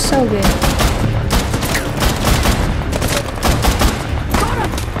was doing so good.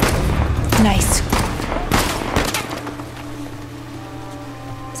 Nice.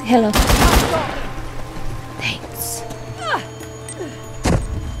 Say hello. Thanks.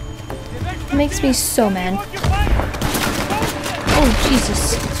 It makes me so mad. Oh,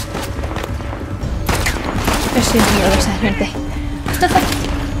 Jesus. Especially on the other side, aren't they?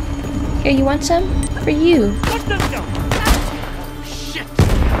 Here, you want some? For you.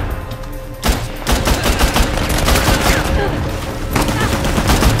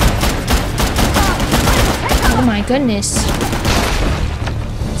 Oh my goodness.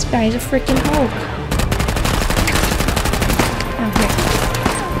 This guy's a freaking Hulk. Oh, here.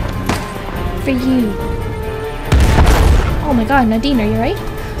 For you. Oh my god, Nadine, are you right?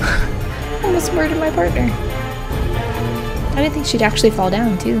 Almost murdered my partner. I didn't think she'd actually fall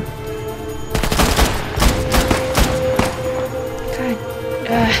down, too.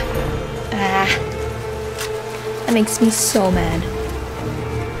 God. That makes me so mad.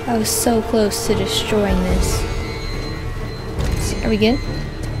 I was so close to destroying this. Are we good?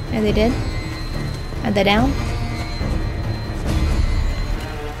 Are they dead? Are they down?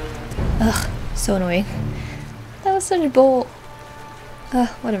 Ugh, so annoying. That was such a bull. Ugh,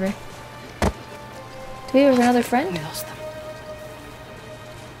 whatever. Do we have another friend? We lost them.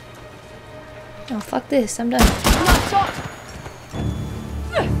 Oh, fuck this. I'm done. Not shot.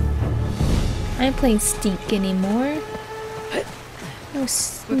 I ain't playing Stink anymore. No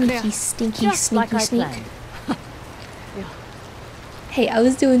sneaky, stinky, Just sneaky, like I sneak. planned. Yeah. Hey, I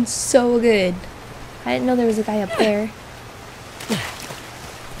was doing so good. I didn't know there was a guy up there.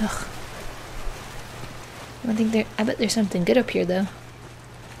 Ugh. I bet there's something good up here though.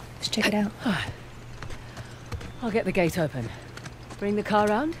 Let's check it out. I'll get the gate open. Bring the car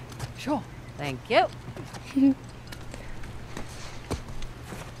round? Sure. Thank you.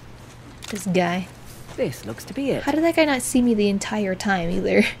 This guy. This looks to be it. How did that guy not see me the entire time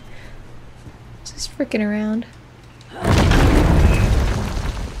either? Just freaking around.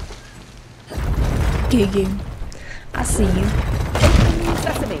 Gigging. I see you.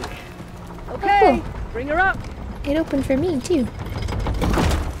 Sesame. Okay, Oh, cool. bring her up. It opened for me too.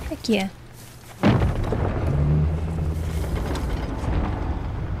 Heck yeah.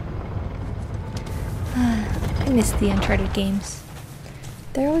 I miss the Uncharted games.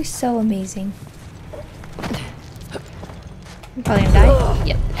 They're always so amazing. I'm probably gonna die.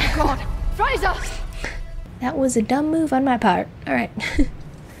 Yep. God, Fraser! That was a dumb move on my part. Alright.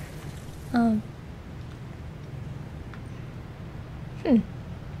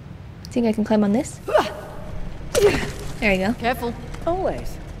 Think I can climb on this? There you go. Careful.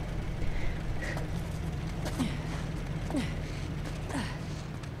 Always.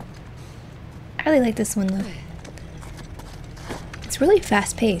 I really like this one though. It's really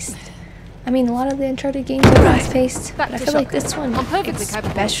fast paced. I mean, a lot of the Uncharted games are fast paced, but I feel like this one, I'm perfectly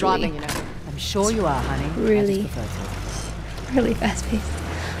capable of driving, especially, you know. I'm sure you are, honey. Really? I just prefer to. really fast paced.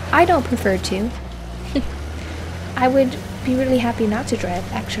 I don't prefer to. I would be really happy not to drive,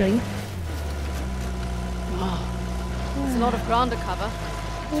 actually. It's a lot of ground to cover.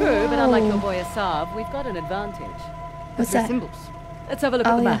 True, but unlike your boy Asav, we've got an advantage. What's The that? symbols. Let's have a look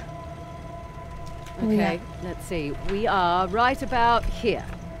at Oh, the yeah. map. Oh, Okay, yeah. let's see. We are right about here.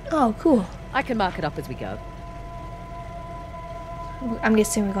 Oh, cool. I can mark it up as we go. I'm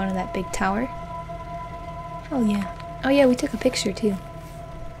guessing we're going to that big tower. Oh, yeah. Oh, yeah, we took a picture, too.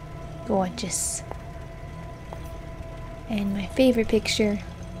 Gorgeous. And my favorite picture.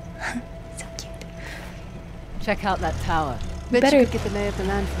 So cute. Check out that tower. We Bet better- you could get the lay of the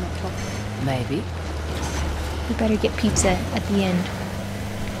land from up top. Maybe. We better get pizza at the end.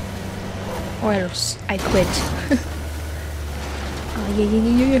 Or else I quit. Oh,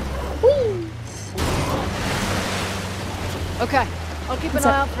 yeah. Whee! Okay, I'll keep an What's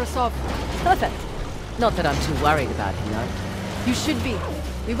eye up? out for Asav. Perfect. Not that I'm too worried about him, though. You should be.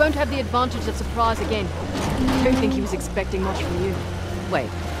 We won't have the advantage of surprise again. I don't think he was expecting much from you. Wait,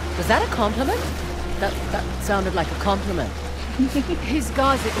 was that a compliment? That sounded like a compliment. His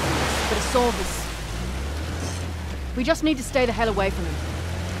guys are idiots, but Asav is... We just need to stay the hell away from him.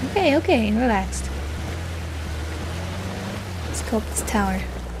 Okay, relaxed. Let's go up this tower.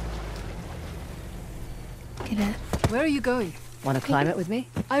 Get it. Where are you going? Want to climb it with me?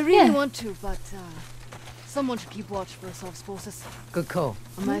 I really Yeah. want to, but someone should keep watch for Asav's forces. Good call.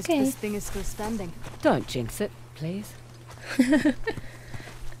 Amazed Okay. this thing is still standing. Don't jinx it, please.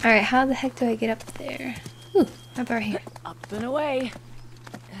 Alright, how the heck do I get up there? Ooh, up right here. Up and away.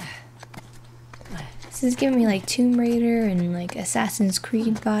 This is giving me like Tomb Raider and like Assassin's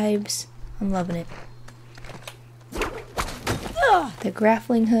Creed vibes. I'm loving it. The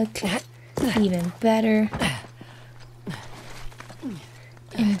grappling hook, even better.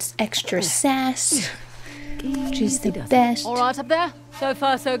 And it's extra sass, which is the best. All right up there. So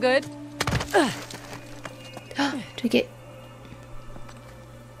far, so good. Do we get...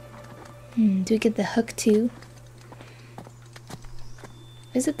 do we get the hook too?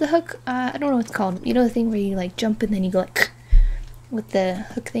 Is it the hook? I don't know what it's called. You know the thing where you like jump and then you go like with the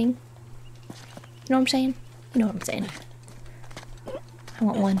hook thing? You know what I'm saying? You know what I'm saying. I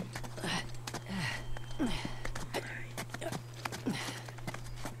want one.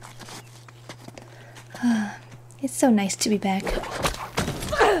 It's so nice to be back.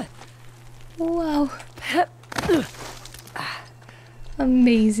 Wow.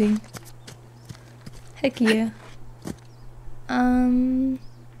 Amazing. Heck yeah.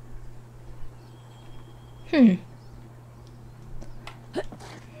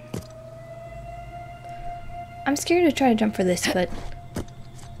 I'm scared to try to jump for this, but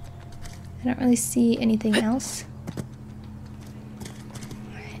I don't really see anything else.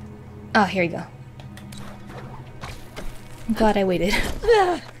 Oh, here we go. I'm glad I waited.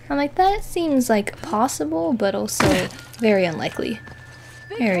 I'm like, that seems like possible, but also very unlikely.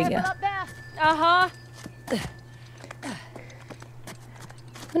 There we go. Uh-huh.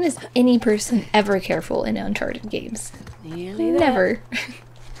 When is any person ever careful in Uncharted games? Nearly there. Never.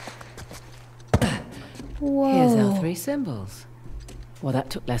 Whoa. Here's our 3 symbols. Well, that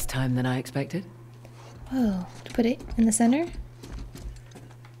took less time than I expected. Whoa. To put it in the center?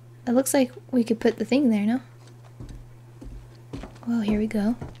 It looks like we could put the thing there, no? Well, here we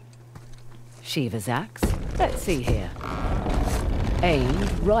go. Shiva's axe. Let's see here.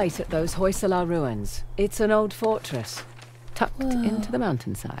 Aimed right at those Hoysala ruins. It's an old fortress, tucked into the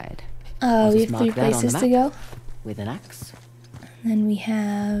mountainside. Oh, I'll we just have 3 mark that on the places to map go. with an axe. And then we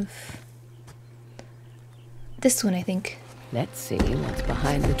have this one, I think. Let's see what's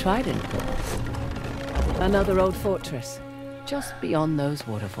behind the Trident Pool. Another old fortress, just beyond those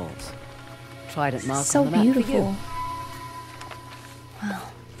waterfalls. Trident mark So on the map beautiful. for you.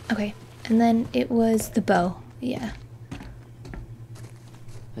 Wow. Okay. And then it was the bow. Yeah.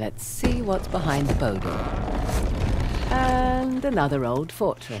 Let's see what's behind the bow door. And another old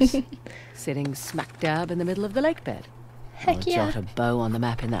fortress, sitting smack dab in the middle of the lake bed. Heck I'll yeah. jot a bow on the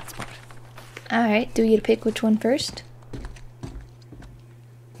map in that spot. Alright, do we get to pick which one first?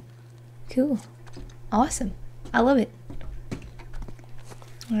 Cool. Awesome. I love it.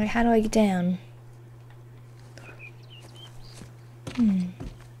 Alright, how do I get down?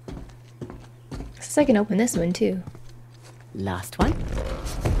 Guess I can open this one too. Last one.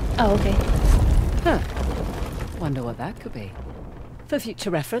 Oh, okay. Huh. Wonder what that could be. For future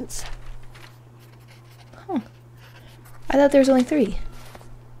reference. I thought there was only 3.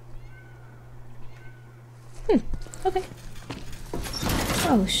 Okay.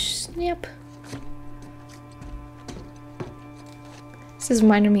 Oh, snap. This is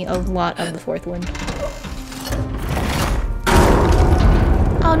reminding me a lot of the 4th one.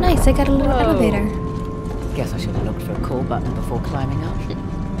 Oh, nice. I got a little elevator. Guess I should have looked for a call button before climbing up.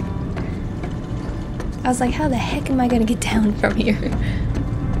 I was like, how the heck am I gonna get down from here?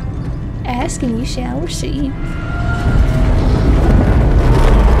 Ask and you shall receive.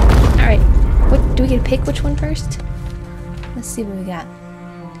 Alright, what do we get to pick which one first? Let's see what we got.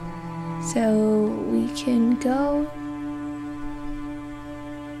 So we can go.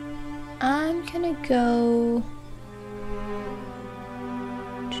 I'm gonna go.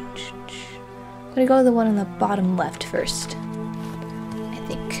 I'm gonna go to the one on the bottom left first. I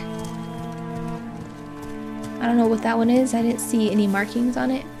think. I don't know what that one is. I didn't see any markings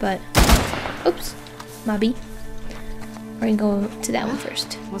on it, but oops, Mobby. We're gonna go to that one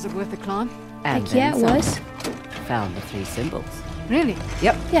first. Was it worth the climb? And Heck yeah, it then was. some. Found the 3 symbols. Really?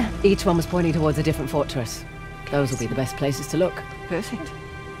 Yep. Yeah. Each one was pointing towards a different fortress. Those will be the best places to look. Perfect.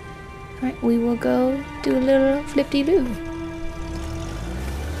 Alright, we will go do a little flip-de-loo.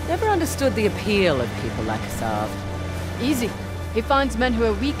 Never understood the appeal of people like Asav. Easy. He finds men who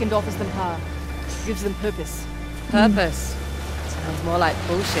are weak and offers them power. Gives them purpose. Purpose. Sounds more like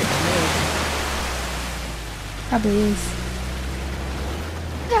bullshit to me. Probably is.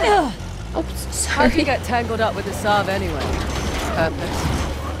 Oops, How'd you sorry. get tangled up with Asav anyway?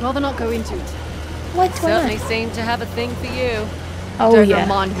 Purpose. Rather not go into it. What? Why Certainly not? seemed to have a thing for you. Oh, Don't yeah.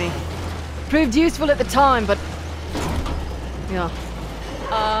 remind me. Proved useful at the time, but... yeah.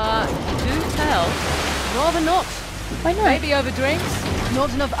 Do tell. Rather not. Why not? Maybe over drinks?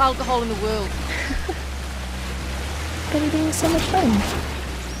 Not enough alcohol in the world. But it being so much fun. I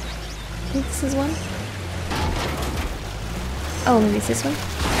think this is one. Oh, maybe it's this one?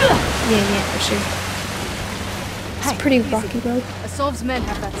 Yeah, for sure. It's a pretty rocky road. Asav's men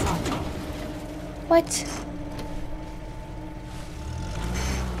have that side. What?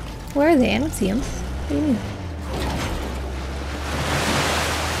 Where are they? I don't see them. What do you mean?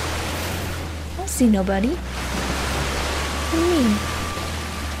 I don't see nobody. What do you mean?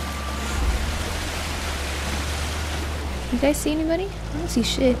 You guys see anybody? I don't see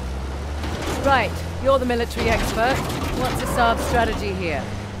shit. Right, you're the military expert. What's Asav's strategy here?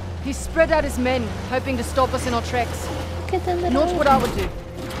 He spread out his men, hoping to stop us in our tracks. Look at them little Not what I would do.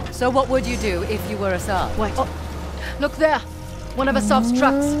 So what would you do if you were Asav? Wait. Look there. One of Asav's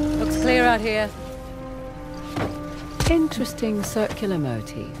trucks. Looks clear out here. Interesting circular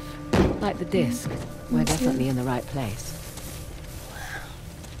motif. Like the disc. We're definitely in the right place.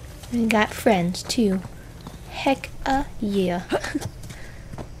 We got friends too. Heck yeah.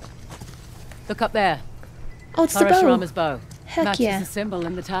 Look up there. Oh, it's the bow. Parashurama's bow. Heck Matches yeah. the symbol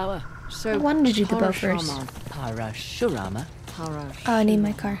in the tower. So I wanted to do the bow first. Parashurama. Oh, I need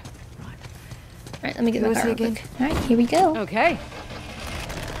my car. Alright, let me get Who my is car he real again? quick. Alright, here we go. Okay.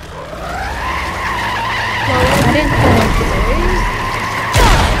 Why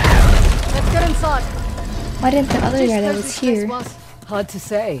let's get inside. didn't the other Do you guy that suppose was this place here? was? Hard to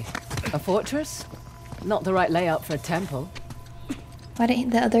say. A fortress? Not the right layout for a temple. Why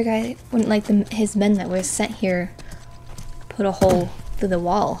didn't the other guy, wouldn't like his men that were sent here put a hole through the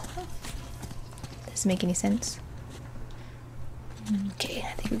wall? Doesn't make any sense. Okay,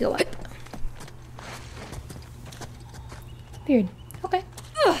 I think we go up. Weird. Okay.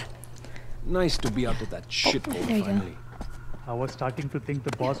 Nice to be out of that shit hole there you go. finally. I was starting to think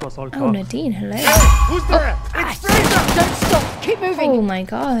the boss was all talk. Oh, Nadine, hello. Who's there? It's Fraser! Don't stop! Keep moving! Oh my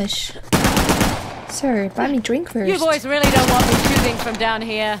gosh. Sir, buy me drink first. You boys really don't want me shooting from down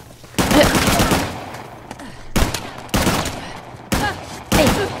here. Hey.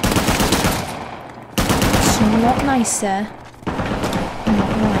 It's not nice, sir.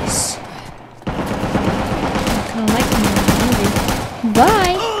 Not nice. I kind of like them in the movie.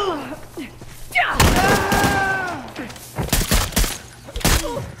 Bye!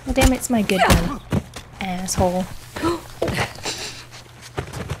 Oh, damn it, it's my good one. Asshole.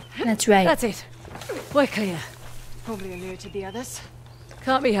 That's right. That's it. We're clear. Probably alerted the others.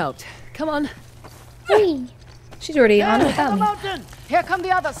 Can't be helped. Come on. Whee! She's already on without me. Mountain! Here come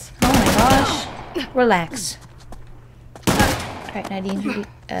the others! Oh my gosh. Relax. Alright, Nadine.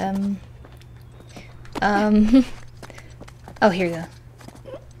 Oh, here you go.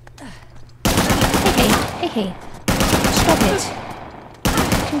 Hey, hey. Stop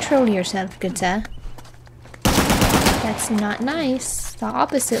it. Control yourself, good sir. That's not nice. The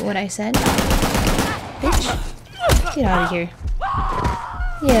opposite what I said. Bitch. Get out of here.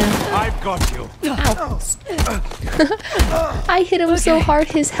 Yeah. I've got you. Ow. I hit him so hard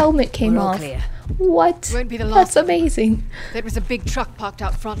his helmet came We're all off. clear. What? Won't be the That's last. amazing. There was a big truck parked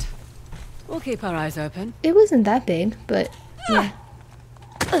out front. We'll keep our eyes open. It wasn't that big, but yeah.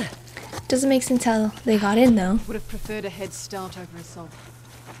 Doesn't make sense how they got in though. Would have preferred a head start over assault.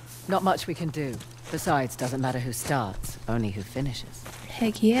 Not much we can do. Besides, doesn't matter who starts, only who finishes.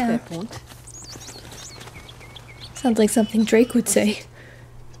 Heck yeah. Fair point. Sounds like something Drake would say.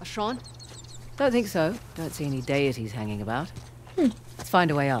 A shrine? Don't think so. Don't see any deities hanging about. Let's find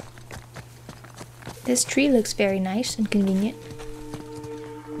a way up. This tree looks very nice and convenient.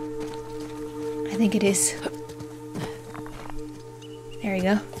 I think it is. There we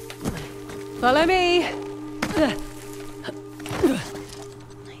go. Follow me!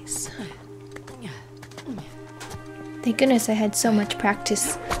 Nice. Thank goodness I had so much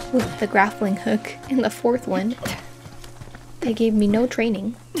practice with the grappling hook in the fourth one. They gave me no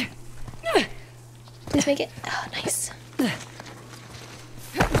training. Please make it. Oh, nice.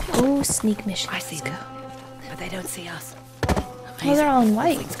 Oh, sneak mission. I see them, but they don't see us. Oh, they're all in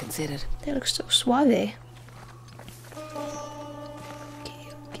white. Things considered. They look so suave. Okay.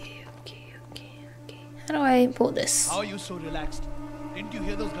 How do I pull this? How are you so relaxed? Didn't you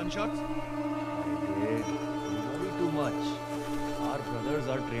hear those gunshots? I did. You worry too much. Our brothers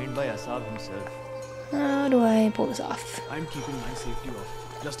are trained by Asab himself. How do I pull this off? I'm keeping my safety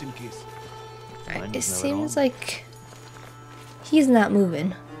off, just in case. Alright, it seems like he's not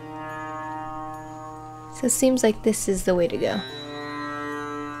moving. So it seems like this is the way to go.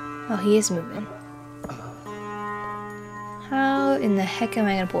 Oh, he is moving. How in the heck am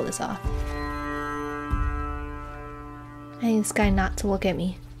I gonna pull this off? I need this guy not to look at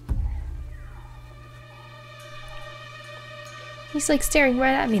me. He's like staring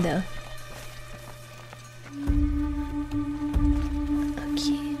right at me though.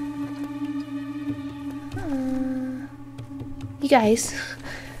 Okay. You guys,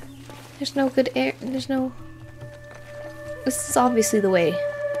 there's no good air. There's no. This is obviously the way.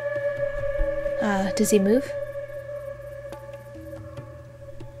 Does he move?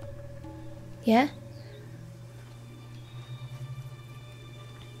 Yeah?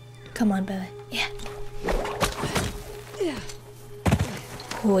 Come on, Bella. Yeah.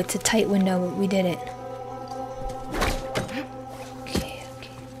 Oh, it's a tight window, but we did it. Okay.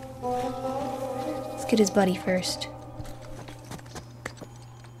 Let's get his buddy first.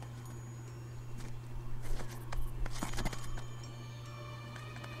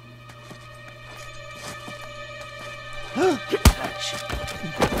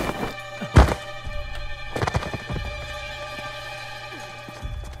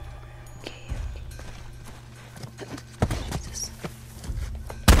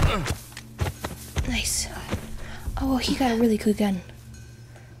 Nice. Oh, he got a really good gun.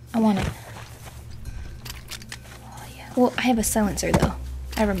 I want it. Oh, yeah. Well, I have a silencer, though.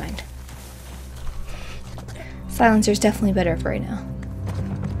 Never mind. Silencer's definitely better for right now.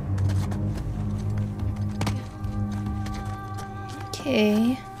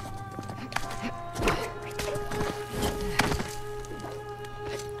 Okay.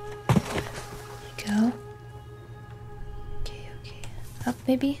 Go. Okay. Up,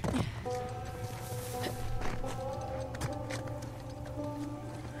 maybe?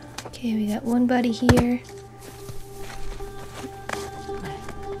 Okay, we got one buddy here.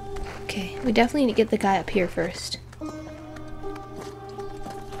 Okay, we definitely need to get the guy up here first.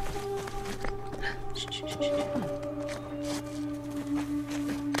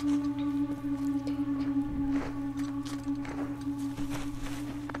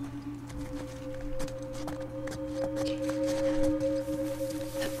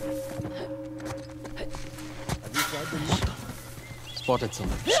 Spotted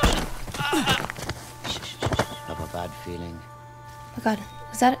someone. Have a bad feeling. Oh my god,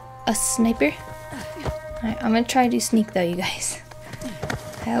 was that a sniper? Alright, I'm gonna try to sneak though, you guys.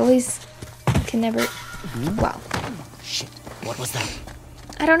 I always can never. Wow. Shit, what was that?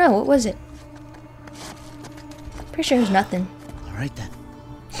 I don't know, what was it? Pretty sure it was nothing. Alright then.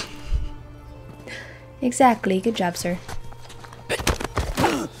 Exactly, good job, sir.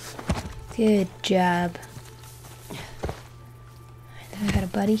 Good job. Then I got a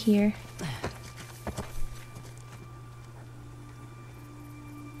buddy here.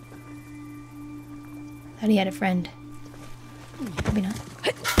 Thought he had a friend. Maybe not.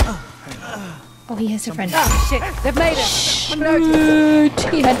 Oh, he has a friend. Oh, shit. They've made it. Shoot,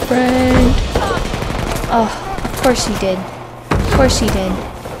 he had friend. Oh, of course he did. Of course he did.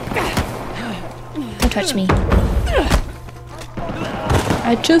 Don't touch me.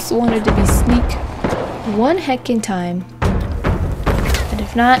 I just wanted to be sneak one heckin' time. But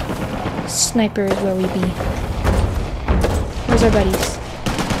if not, sniper is where we be. Where's our buddies?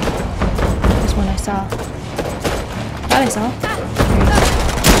 There's one I saw. Thought I saw.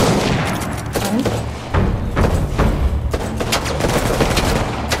 One.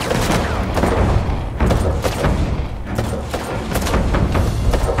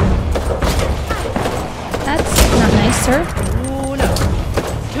 That's not nice, sir. Oh no.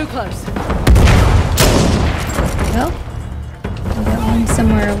 Too close. There we go. We got one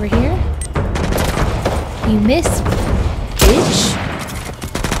somewhere over here. You missed, bitch.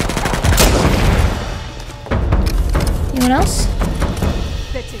 Anyone else?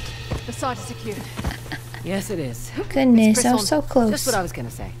 That's it. The site is secured. Yes, it is. Goodness, I on. was so close. Just what I was gonna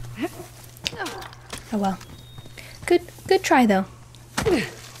say. Oh well. Good try though.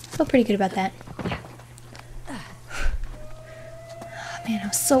 Feel pretty good about that. Oh, man, I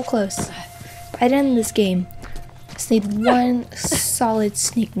was so close. By the end of this game, just need one solid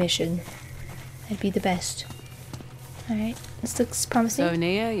sneak mission. That'd be the best. Alright, this looks promising. So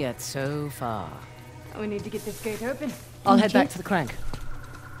near, yet so far. We need to get this gate open. I'll head Okay. back to the crank.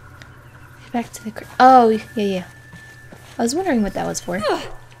 Back to the oh, yeah. I was wondering what that was for.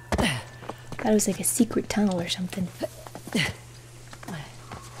 Thought it was like a secret tunnel or something.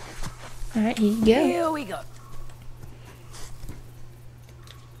 Alright, here you go. Here we go.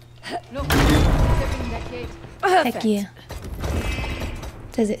 Look, opening that gate. Heck yeah.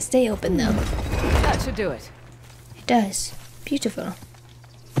 Does it stay open though? That should do it. It does. Beautiful.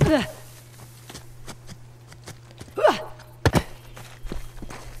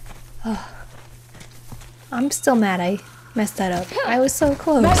 Oh. I'm still mad I messed that up. I was so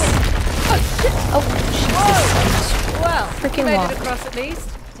close. Oh, Jesus. Well, Freaking made walk. it across at least.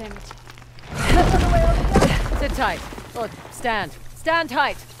 Damn it. Sit tight. Or stand. Stand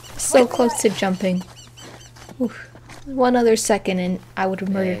tight. So close to jumping. Oof. One other second and I would have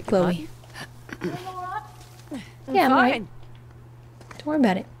murdered Chloe. Yeah, I'm right. Don't worry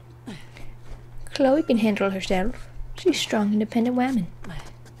about it. Chloe can handle herself. She's a strong, independent woman.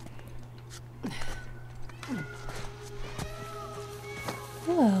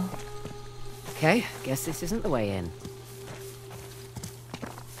 Whoa. Okay, guess this isn't the way in.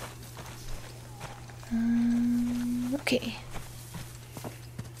 Okay. I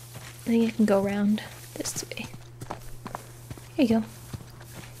think I can go around this way. Here you go.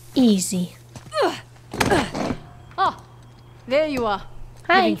 Easy. Oh, there you are.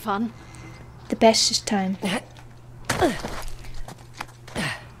 Hi. Having fun. The best this time.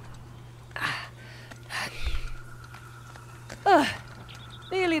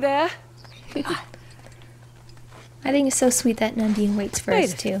 Nearly there. I think it's so sweet that Nadine waits for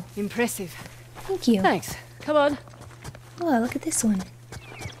us too. Impressive. Thank you. Thanks. Come on. Oh, look at this one.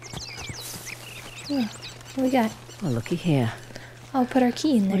 Oh, what we got? Well, looky here. I'll put our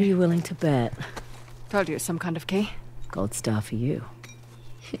key in there. What are you willing to bet? Told you it's some kind of key. Gold star for you.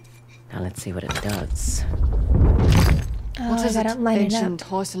 Now let's see what it does. Oh, What I is it? gotta line it Ancient up.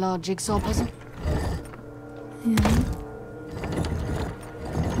 Hoysala jigsaw puzzle? Yeah.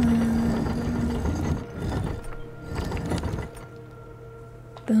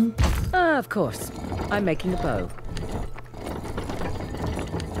 Boom. Ah, of course. I'm making a bow.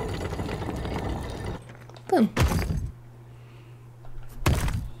 Boom.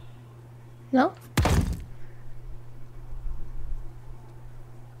 No?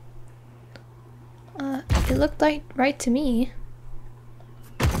 It looked like right to me.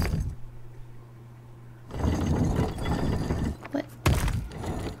 What?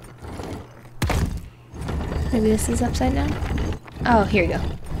 Maybe this is upside down? Oh, here you go. Got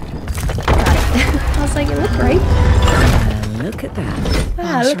it. I was like, it looked right. Look at that.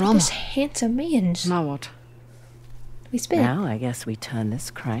 Wow, look at this handsome man. Now what? We spin. Now I guess we turn this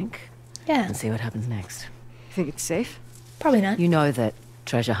crank. Yeah. And see what happens next. You think it's safe? Probably not. You know that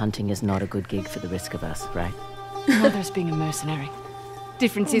treasure hunting is not a good gig for the risk of us, right? Mother's being a mercenary.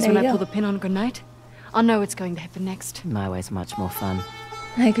 Difference is there when you I go. pull the pin on a grenade, I know what's going to happen next. My way's much more fun.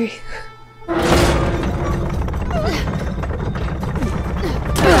 I agree.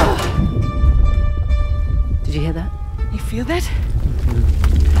 Did you hear that? You feel that?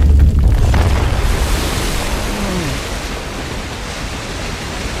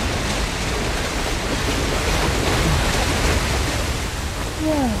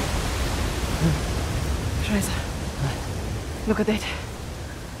 Whoa. Fraser, look at that.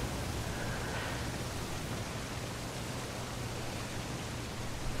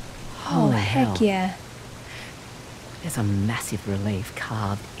 Oh, hell. heck yeah. There's a massive relief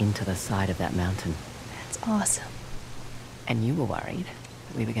carved into the side of that mountain. That's awesome. And you were worried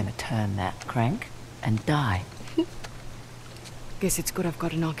that we were going to turn that crank and die. Guess it's good I've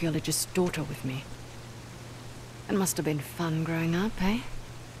got an archaeologist's daughter with me. It must have been fun growing up, eh?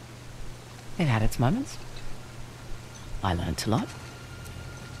 It had its moments. I learnt a lot.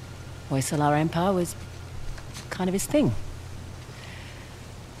 Hoysalar Empire was kind of his thing.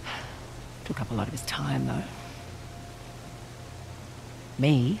 Took up a lot of his time, though.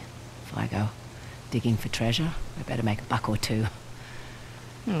 Me, if I go digging for treasure, I better make a buck or two.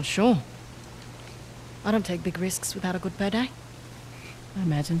 Oh, sure. I don't take big risks without a good payday. I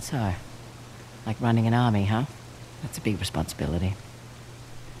imagine so. Like running an army, huh? That's a big responsibility.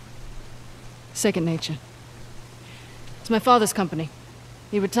 Second nature. It's my father's company.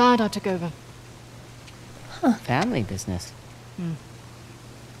 He retired, I took over. Family business.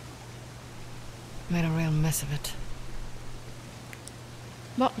 Made a real mess of it.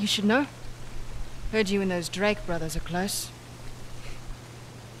 Well, you should know. Heard you and those Drake brothers are close.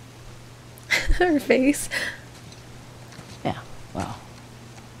 Her face. Yeah, well,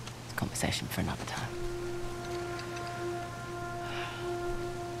 it's a conversation for another time.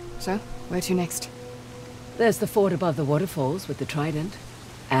 So, where to next? There's the fort above the waterfalls with the trident.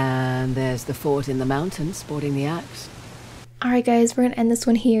 And there's the fort in the mountains sporting the axe. Alright guys, we're gonna end this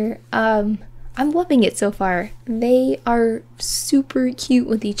one here. I'm loving it so far. They are super cute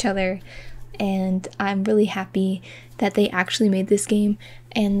with each other. And I'm really happy that they actually made this game.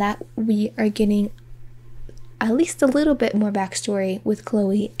 And that we are getting at least a little bit more backstory with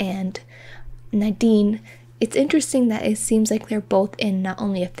Chloe and Nadine. It's interesting that it seems like they're both in not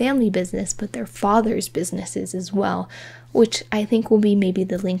only a family business, but their father's businesses as well, which I think will be maybe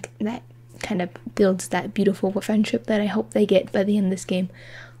the link that kind of builds that beautiful friendship that I hope they get by the end of this game.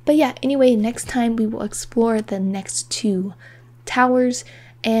 But yeah, anyway, next time we will explore the next two towers,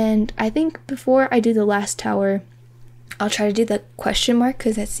 and I think before I do the last tower, I'll try to do the question mark,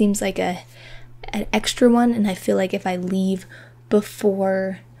 because that seems like an extra one, and I feel like if I leave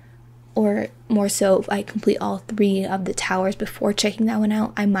before, or more so if I complete all three of the towers before checking that one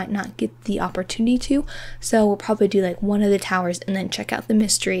out, I might not get the opportunity to. So we'll probably do like one of the towers and then check out the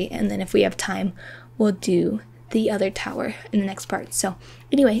mystery, and then if we have time, we'll do the other tower in the next part. So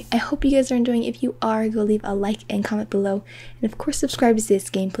anyway, I hope you guys are enjoying. If you are, go leave a like and comment below, and of course subscribe to this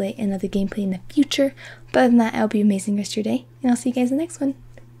gameplay and other gameplay in the future. But other than that, I hope you have an amazing rest of your day, and I'll see you guys in the next one.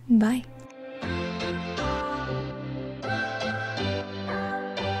 Bye.